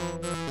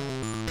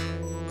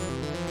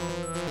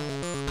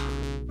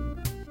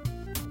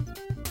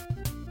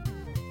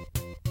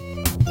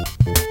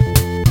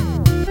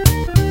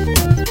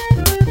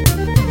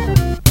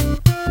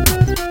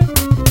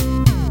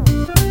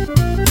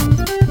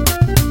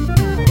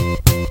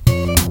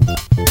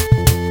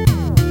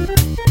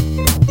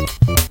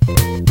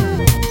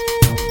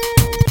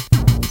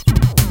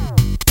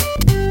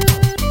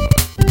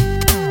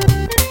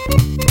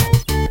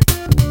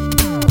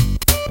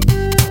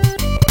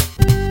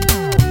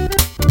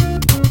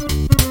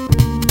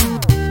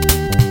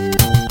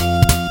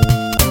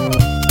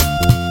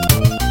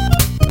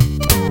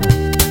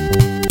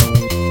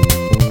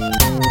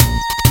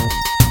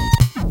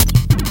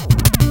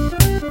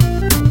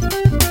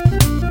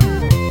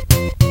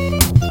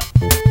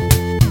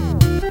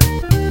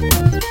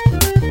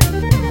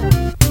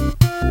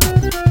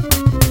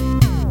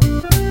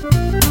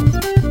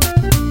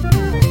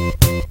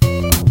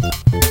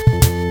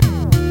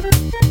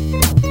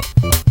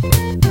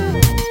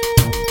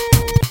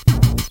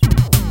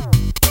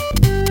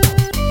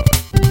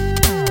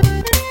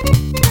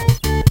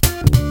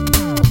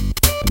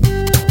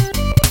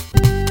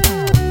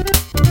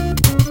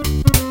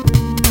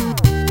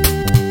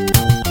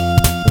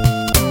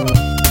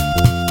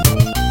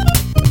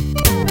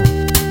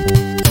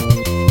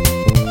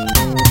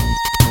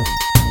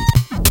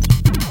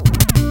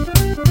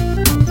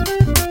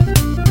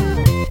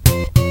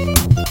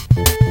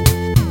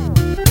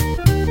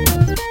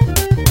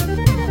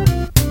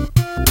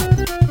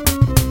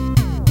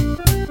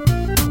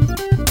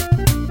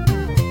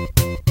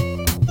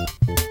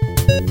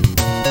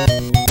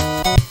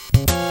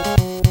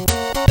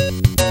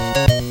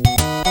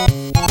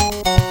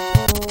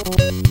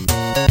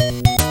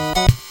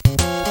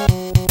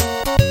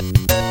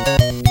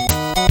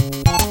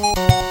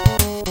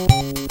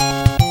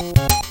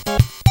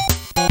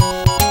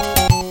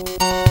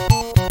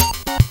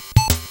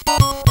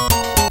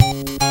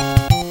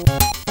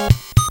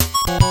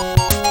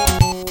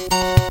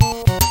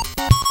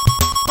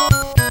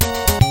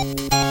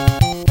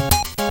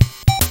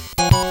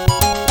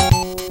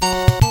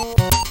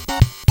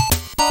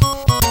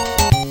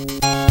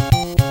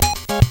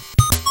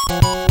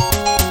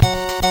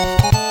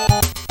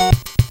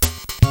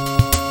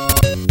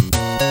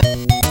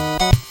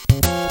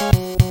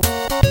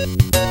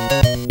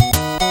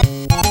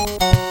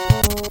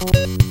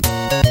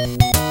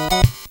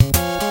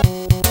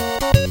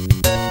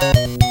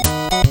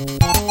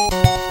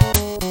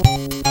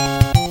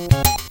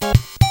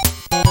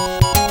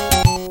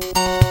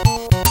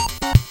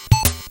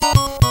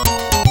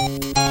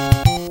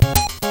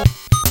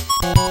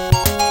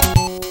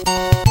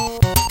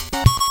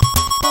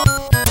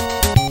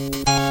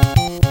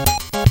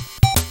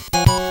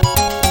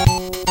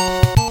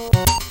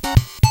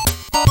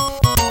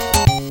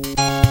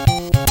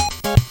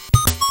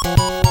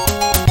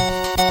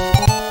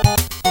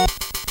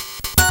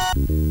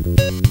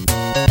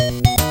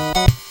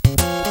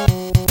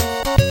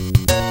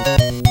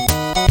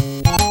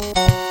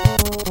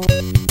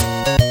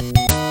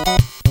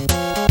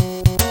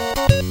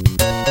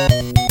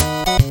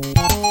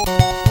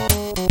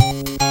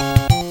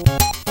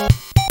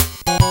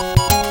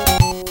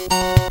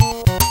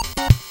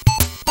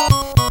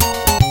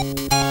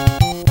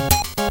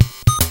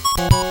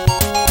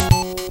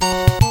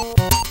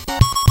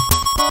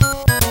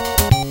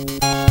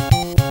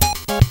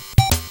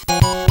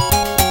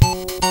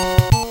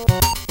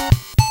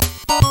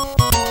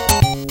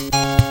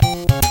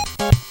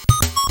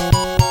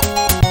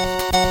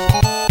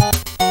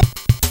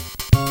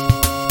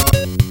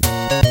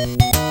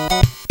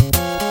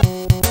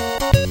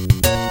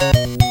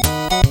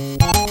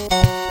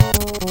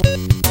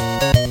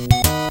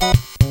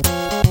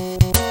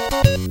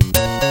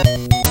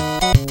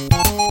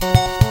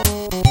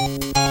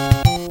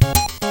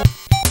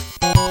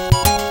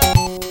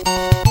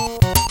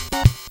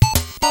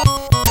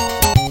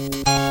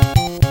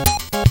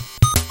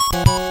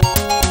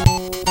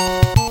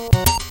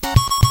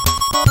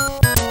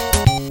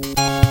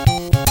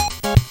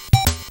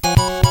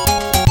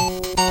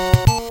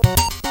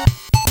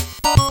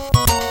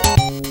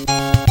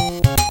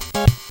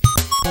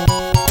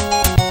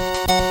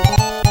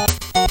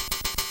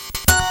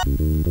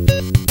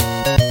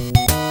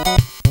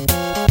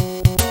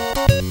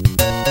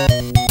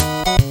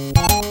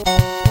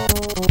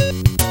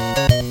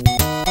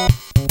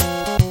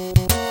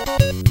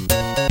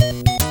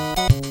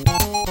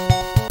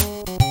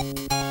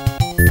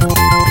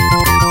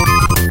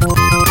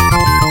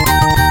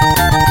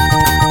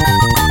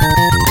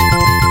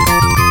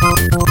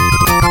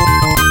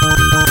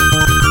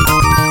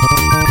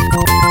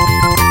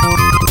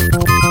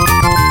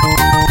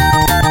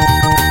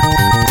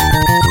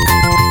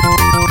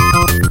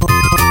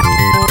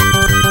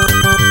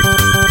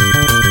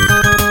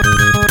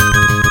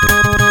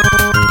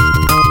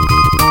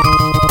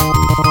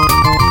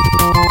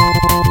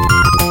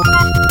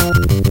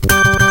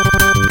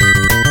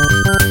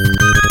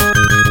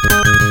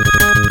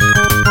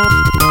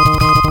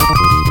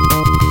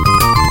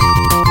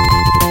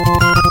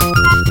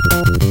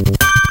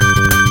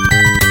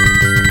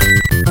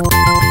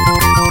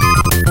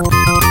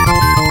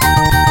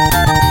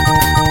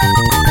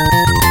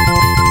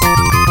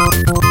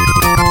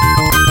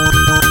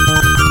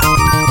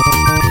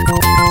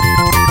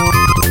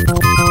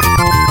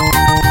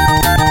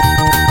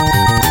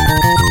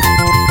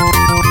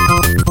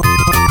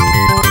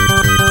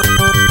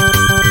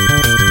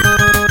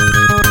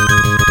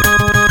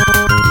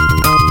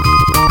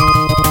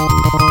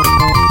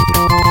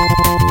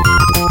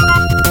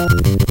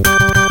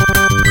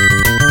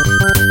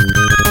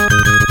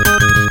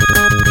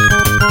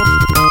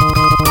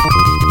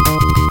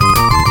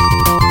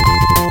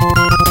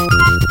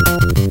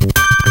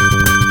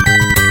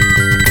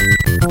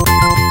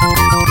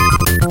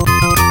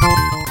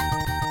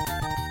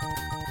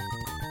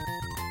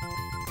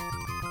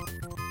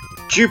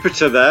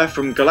 Jupiter there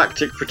from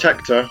Galactic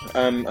Protector,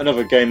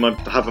 another game I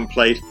haven't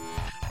played.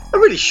 I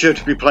really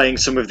should be playing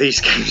some of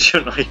these games,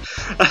 shouldn't I?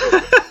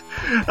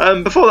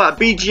 Before that,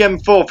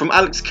 BGM4 from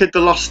Alex Kidd The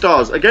Lost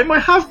Stars, a game I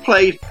have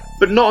played,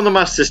 but not on the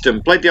Master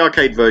System. Played the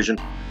arcade version.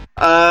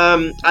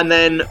 And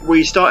then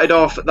we started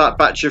off that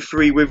batch of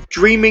 3 with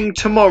Dreaming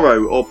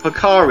Tomorrow, or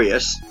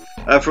Precarious,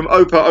 from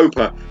Opa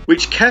Opa,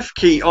 which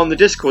Kefki on the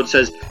Discord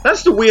says,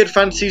 that's the weird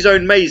Fantasy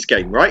Zone Maze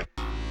game, right?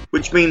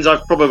 Which means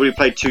I've probably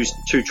played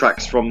two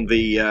tracks from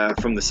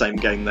the same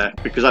game there,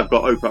 because I've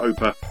got Opa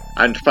Opa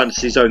and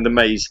Fantasy Zone the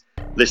Maze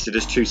listed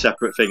as 2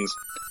 separate things.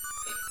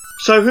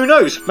 So who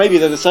knows? Maybe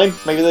they're the same,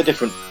 maybe they're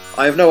different.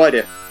 I have no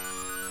idea.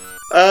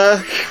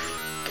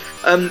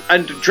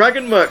 And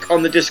Dragon Merc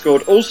on the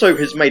Discord also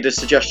has made a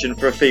suggestion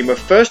for a theme of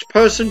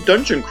first-person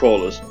dungeon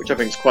crawlers, which I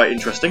think is quite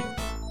interesting.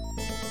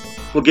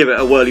 We'll give it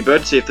a whirly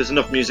bird, see if there's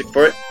enough music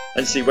for it,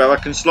 and see where I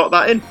can slot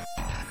that in.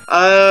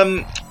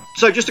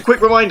 So just a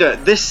quick reminder,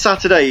 this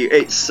Saturday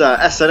it's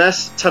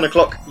SNS, 10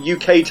 o'clock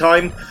UK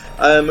time.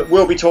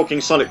 We'll be talking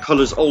Sonic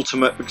Colors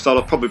Ultimate because I'll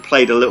have probably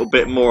played a little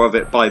bit more of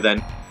it by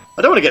then.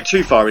 I don't want to get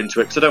too far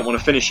into it because I don't want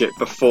to finish it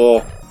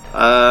before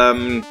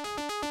my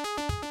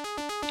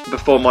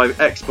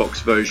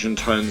Xbox version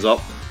turns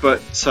up.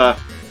 But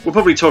we'll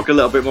probably talk a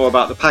little bit more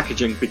about the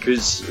packaging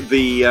because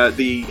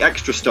the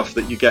extra stuff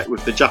that you get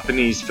with the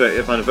Japanese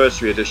 30th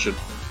Anniversary Edition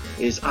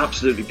is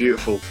absolutely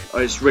beautiful.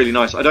 It's really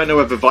nice. I don't know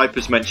whether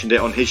Viper's mentioned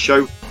it on his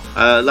show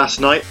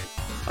last night,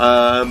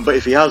 but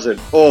if he hasn't,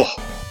 oh,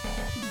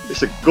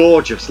 it's a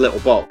gorgeous little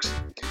box.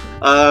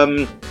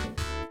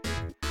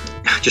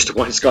 Just to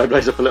wind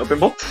Skyblaze up a little bit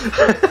more.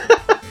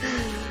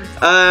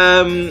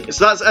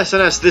 So that's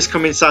SNS this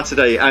coming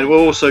Saturday, and we're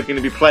also going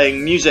to be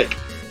playing music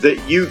that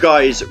you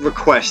guys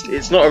request.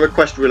 It's not a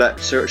request roulette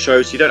show, so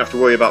you don't have to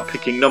worry about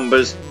picking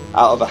numbers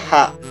out of a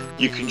hat.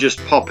 You can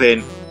just pop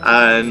in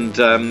and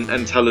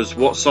tell us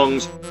what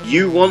songs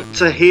you want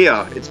to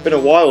hear. It's been a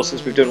while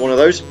since we've done one of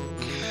those.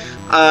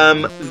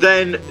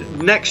 Then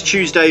next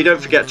Tuesday,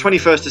 don't forget,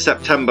 21st of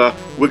September,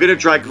 we're going to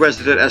drag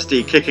Resident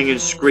SD kicking and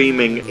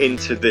screaming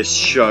into this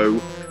show,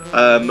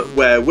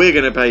 where we're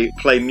going to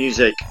play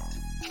music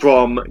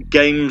from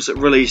games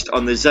released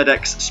on the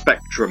ZX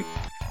Spectrum.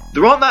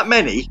 There aren't that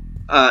many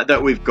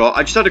that we've got.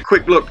 I just had a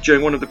quick look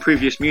during one of the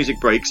previous music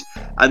breaks,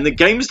 and the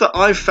games that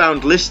I've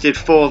found listed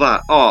for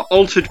that are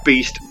Altered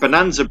Beast,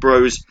 Bonanza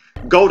Bros,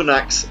 Golden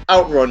Axe,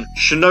 Outrun,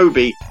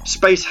 Shinobi,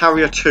 Space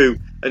Harrier 2,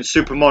 and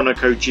Super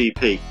Monaco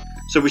GP.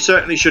 So we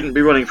certainly shouldn't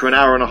be running for an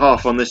hour and a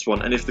half on this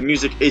one, and if the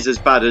music is as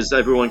bad as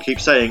everyone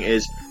keeps saying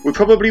is, we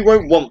probably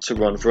won't want to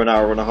run for an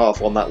hour and a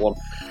half on that one.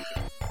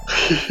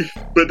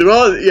 But there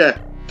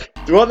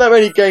aren't that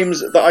many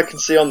games that I can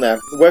see on there.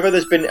 Whether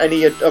there's been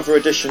any other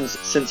additions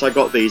since I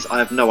got these, I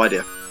have no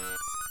idea.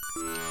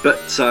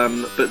 But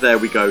there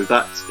we go.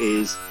 That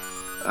is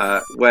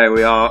where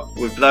we are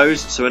with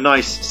those. So a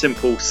nice,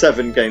 simple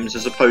 7 games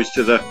as opposed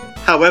to the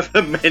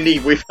however many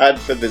we've had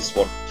for this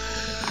one.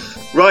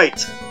 Right.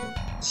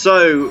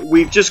 So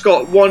we've just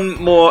got one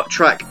more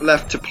track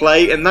left to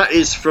play, and that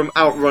is from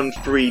Outrun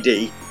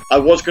 3D. I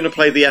was going to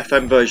play the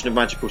FM version of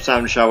Magical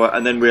Sound Shower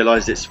and then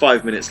realised it's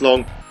 5 minutes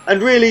long,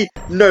 and really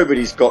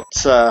nobody's got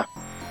time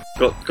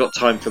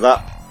for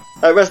that.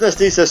 Resident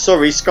SD says,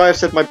 sorry, Sky have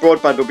said my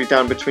broadband will be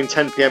down between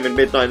 10 PM and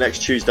midnight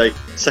next Tuesday.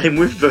 Same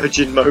with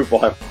Virgin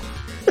Mobile.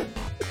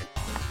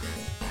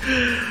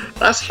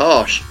 That's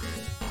harsh.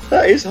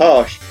 That is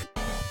harsh.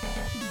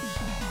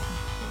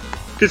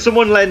 Could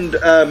someone lend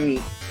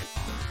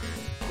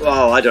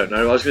oh, I don't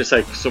know. I was going to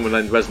say someone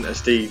lend Resident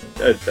SD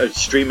a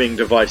streaming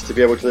device to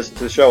be able to listen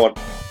to the show on.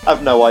 I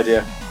have no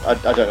idea. I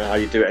don't know how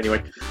you do it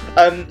anyway.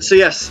 So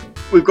yes,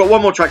 we've got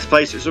one more track to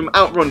play. So it's from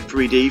Outrun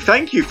 3D.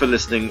 Thank you for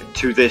listening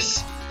to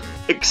this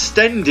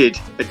extended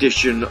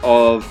edition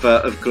of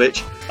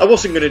Glitch. I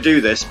wasn't going to do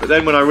this, but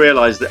then when I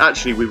realised that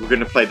actually we were going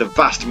to play the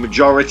vast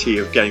majority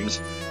of games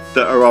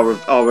that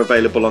are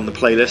available on the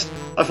playlist,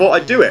 I thought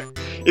I'd do it.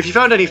 If you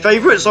found any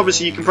favourites,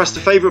 obviously you can press the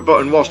favourite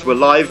button whilst we're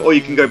live, or you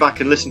can go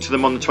back and listen to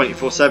them on the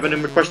 24/7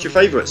 and request your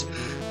favourites.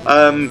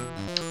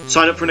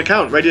 Sign up for an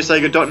account,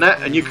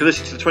 radiosega.net, and you can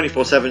listen to the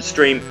 24/7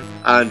 stream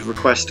and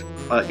request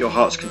your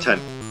heart's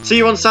content. See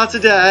you on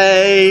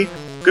Saturday!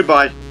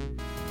 Goodbye.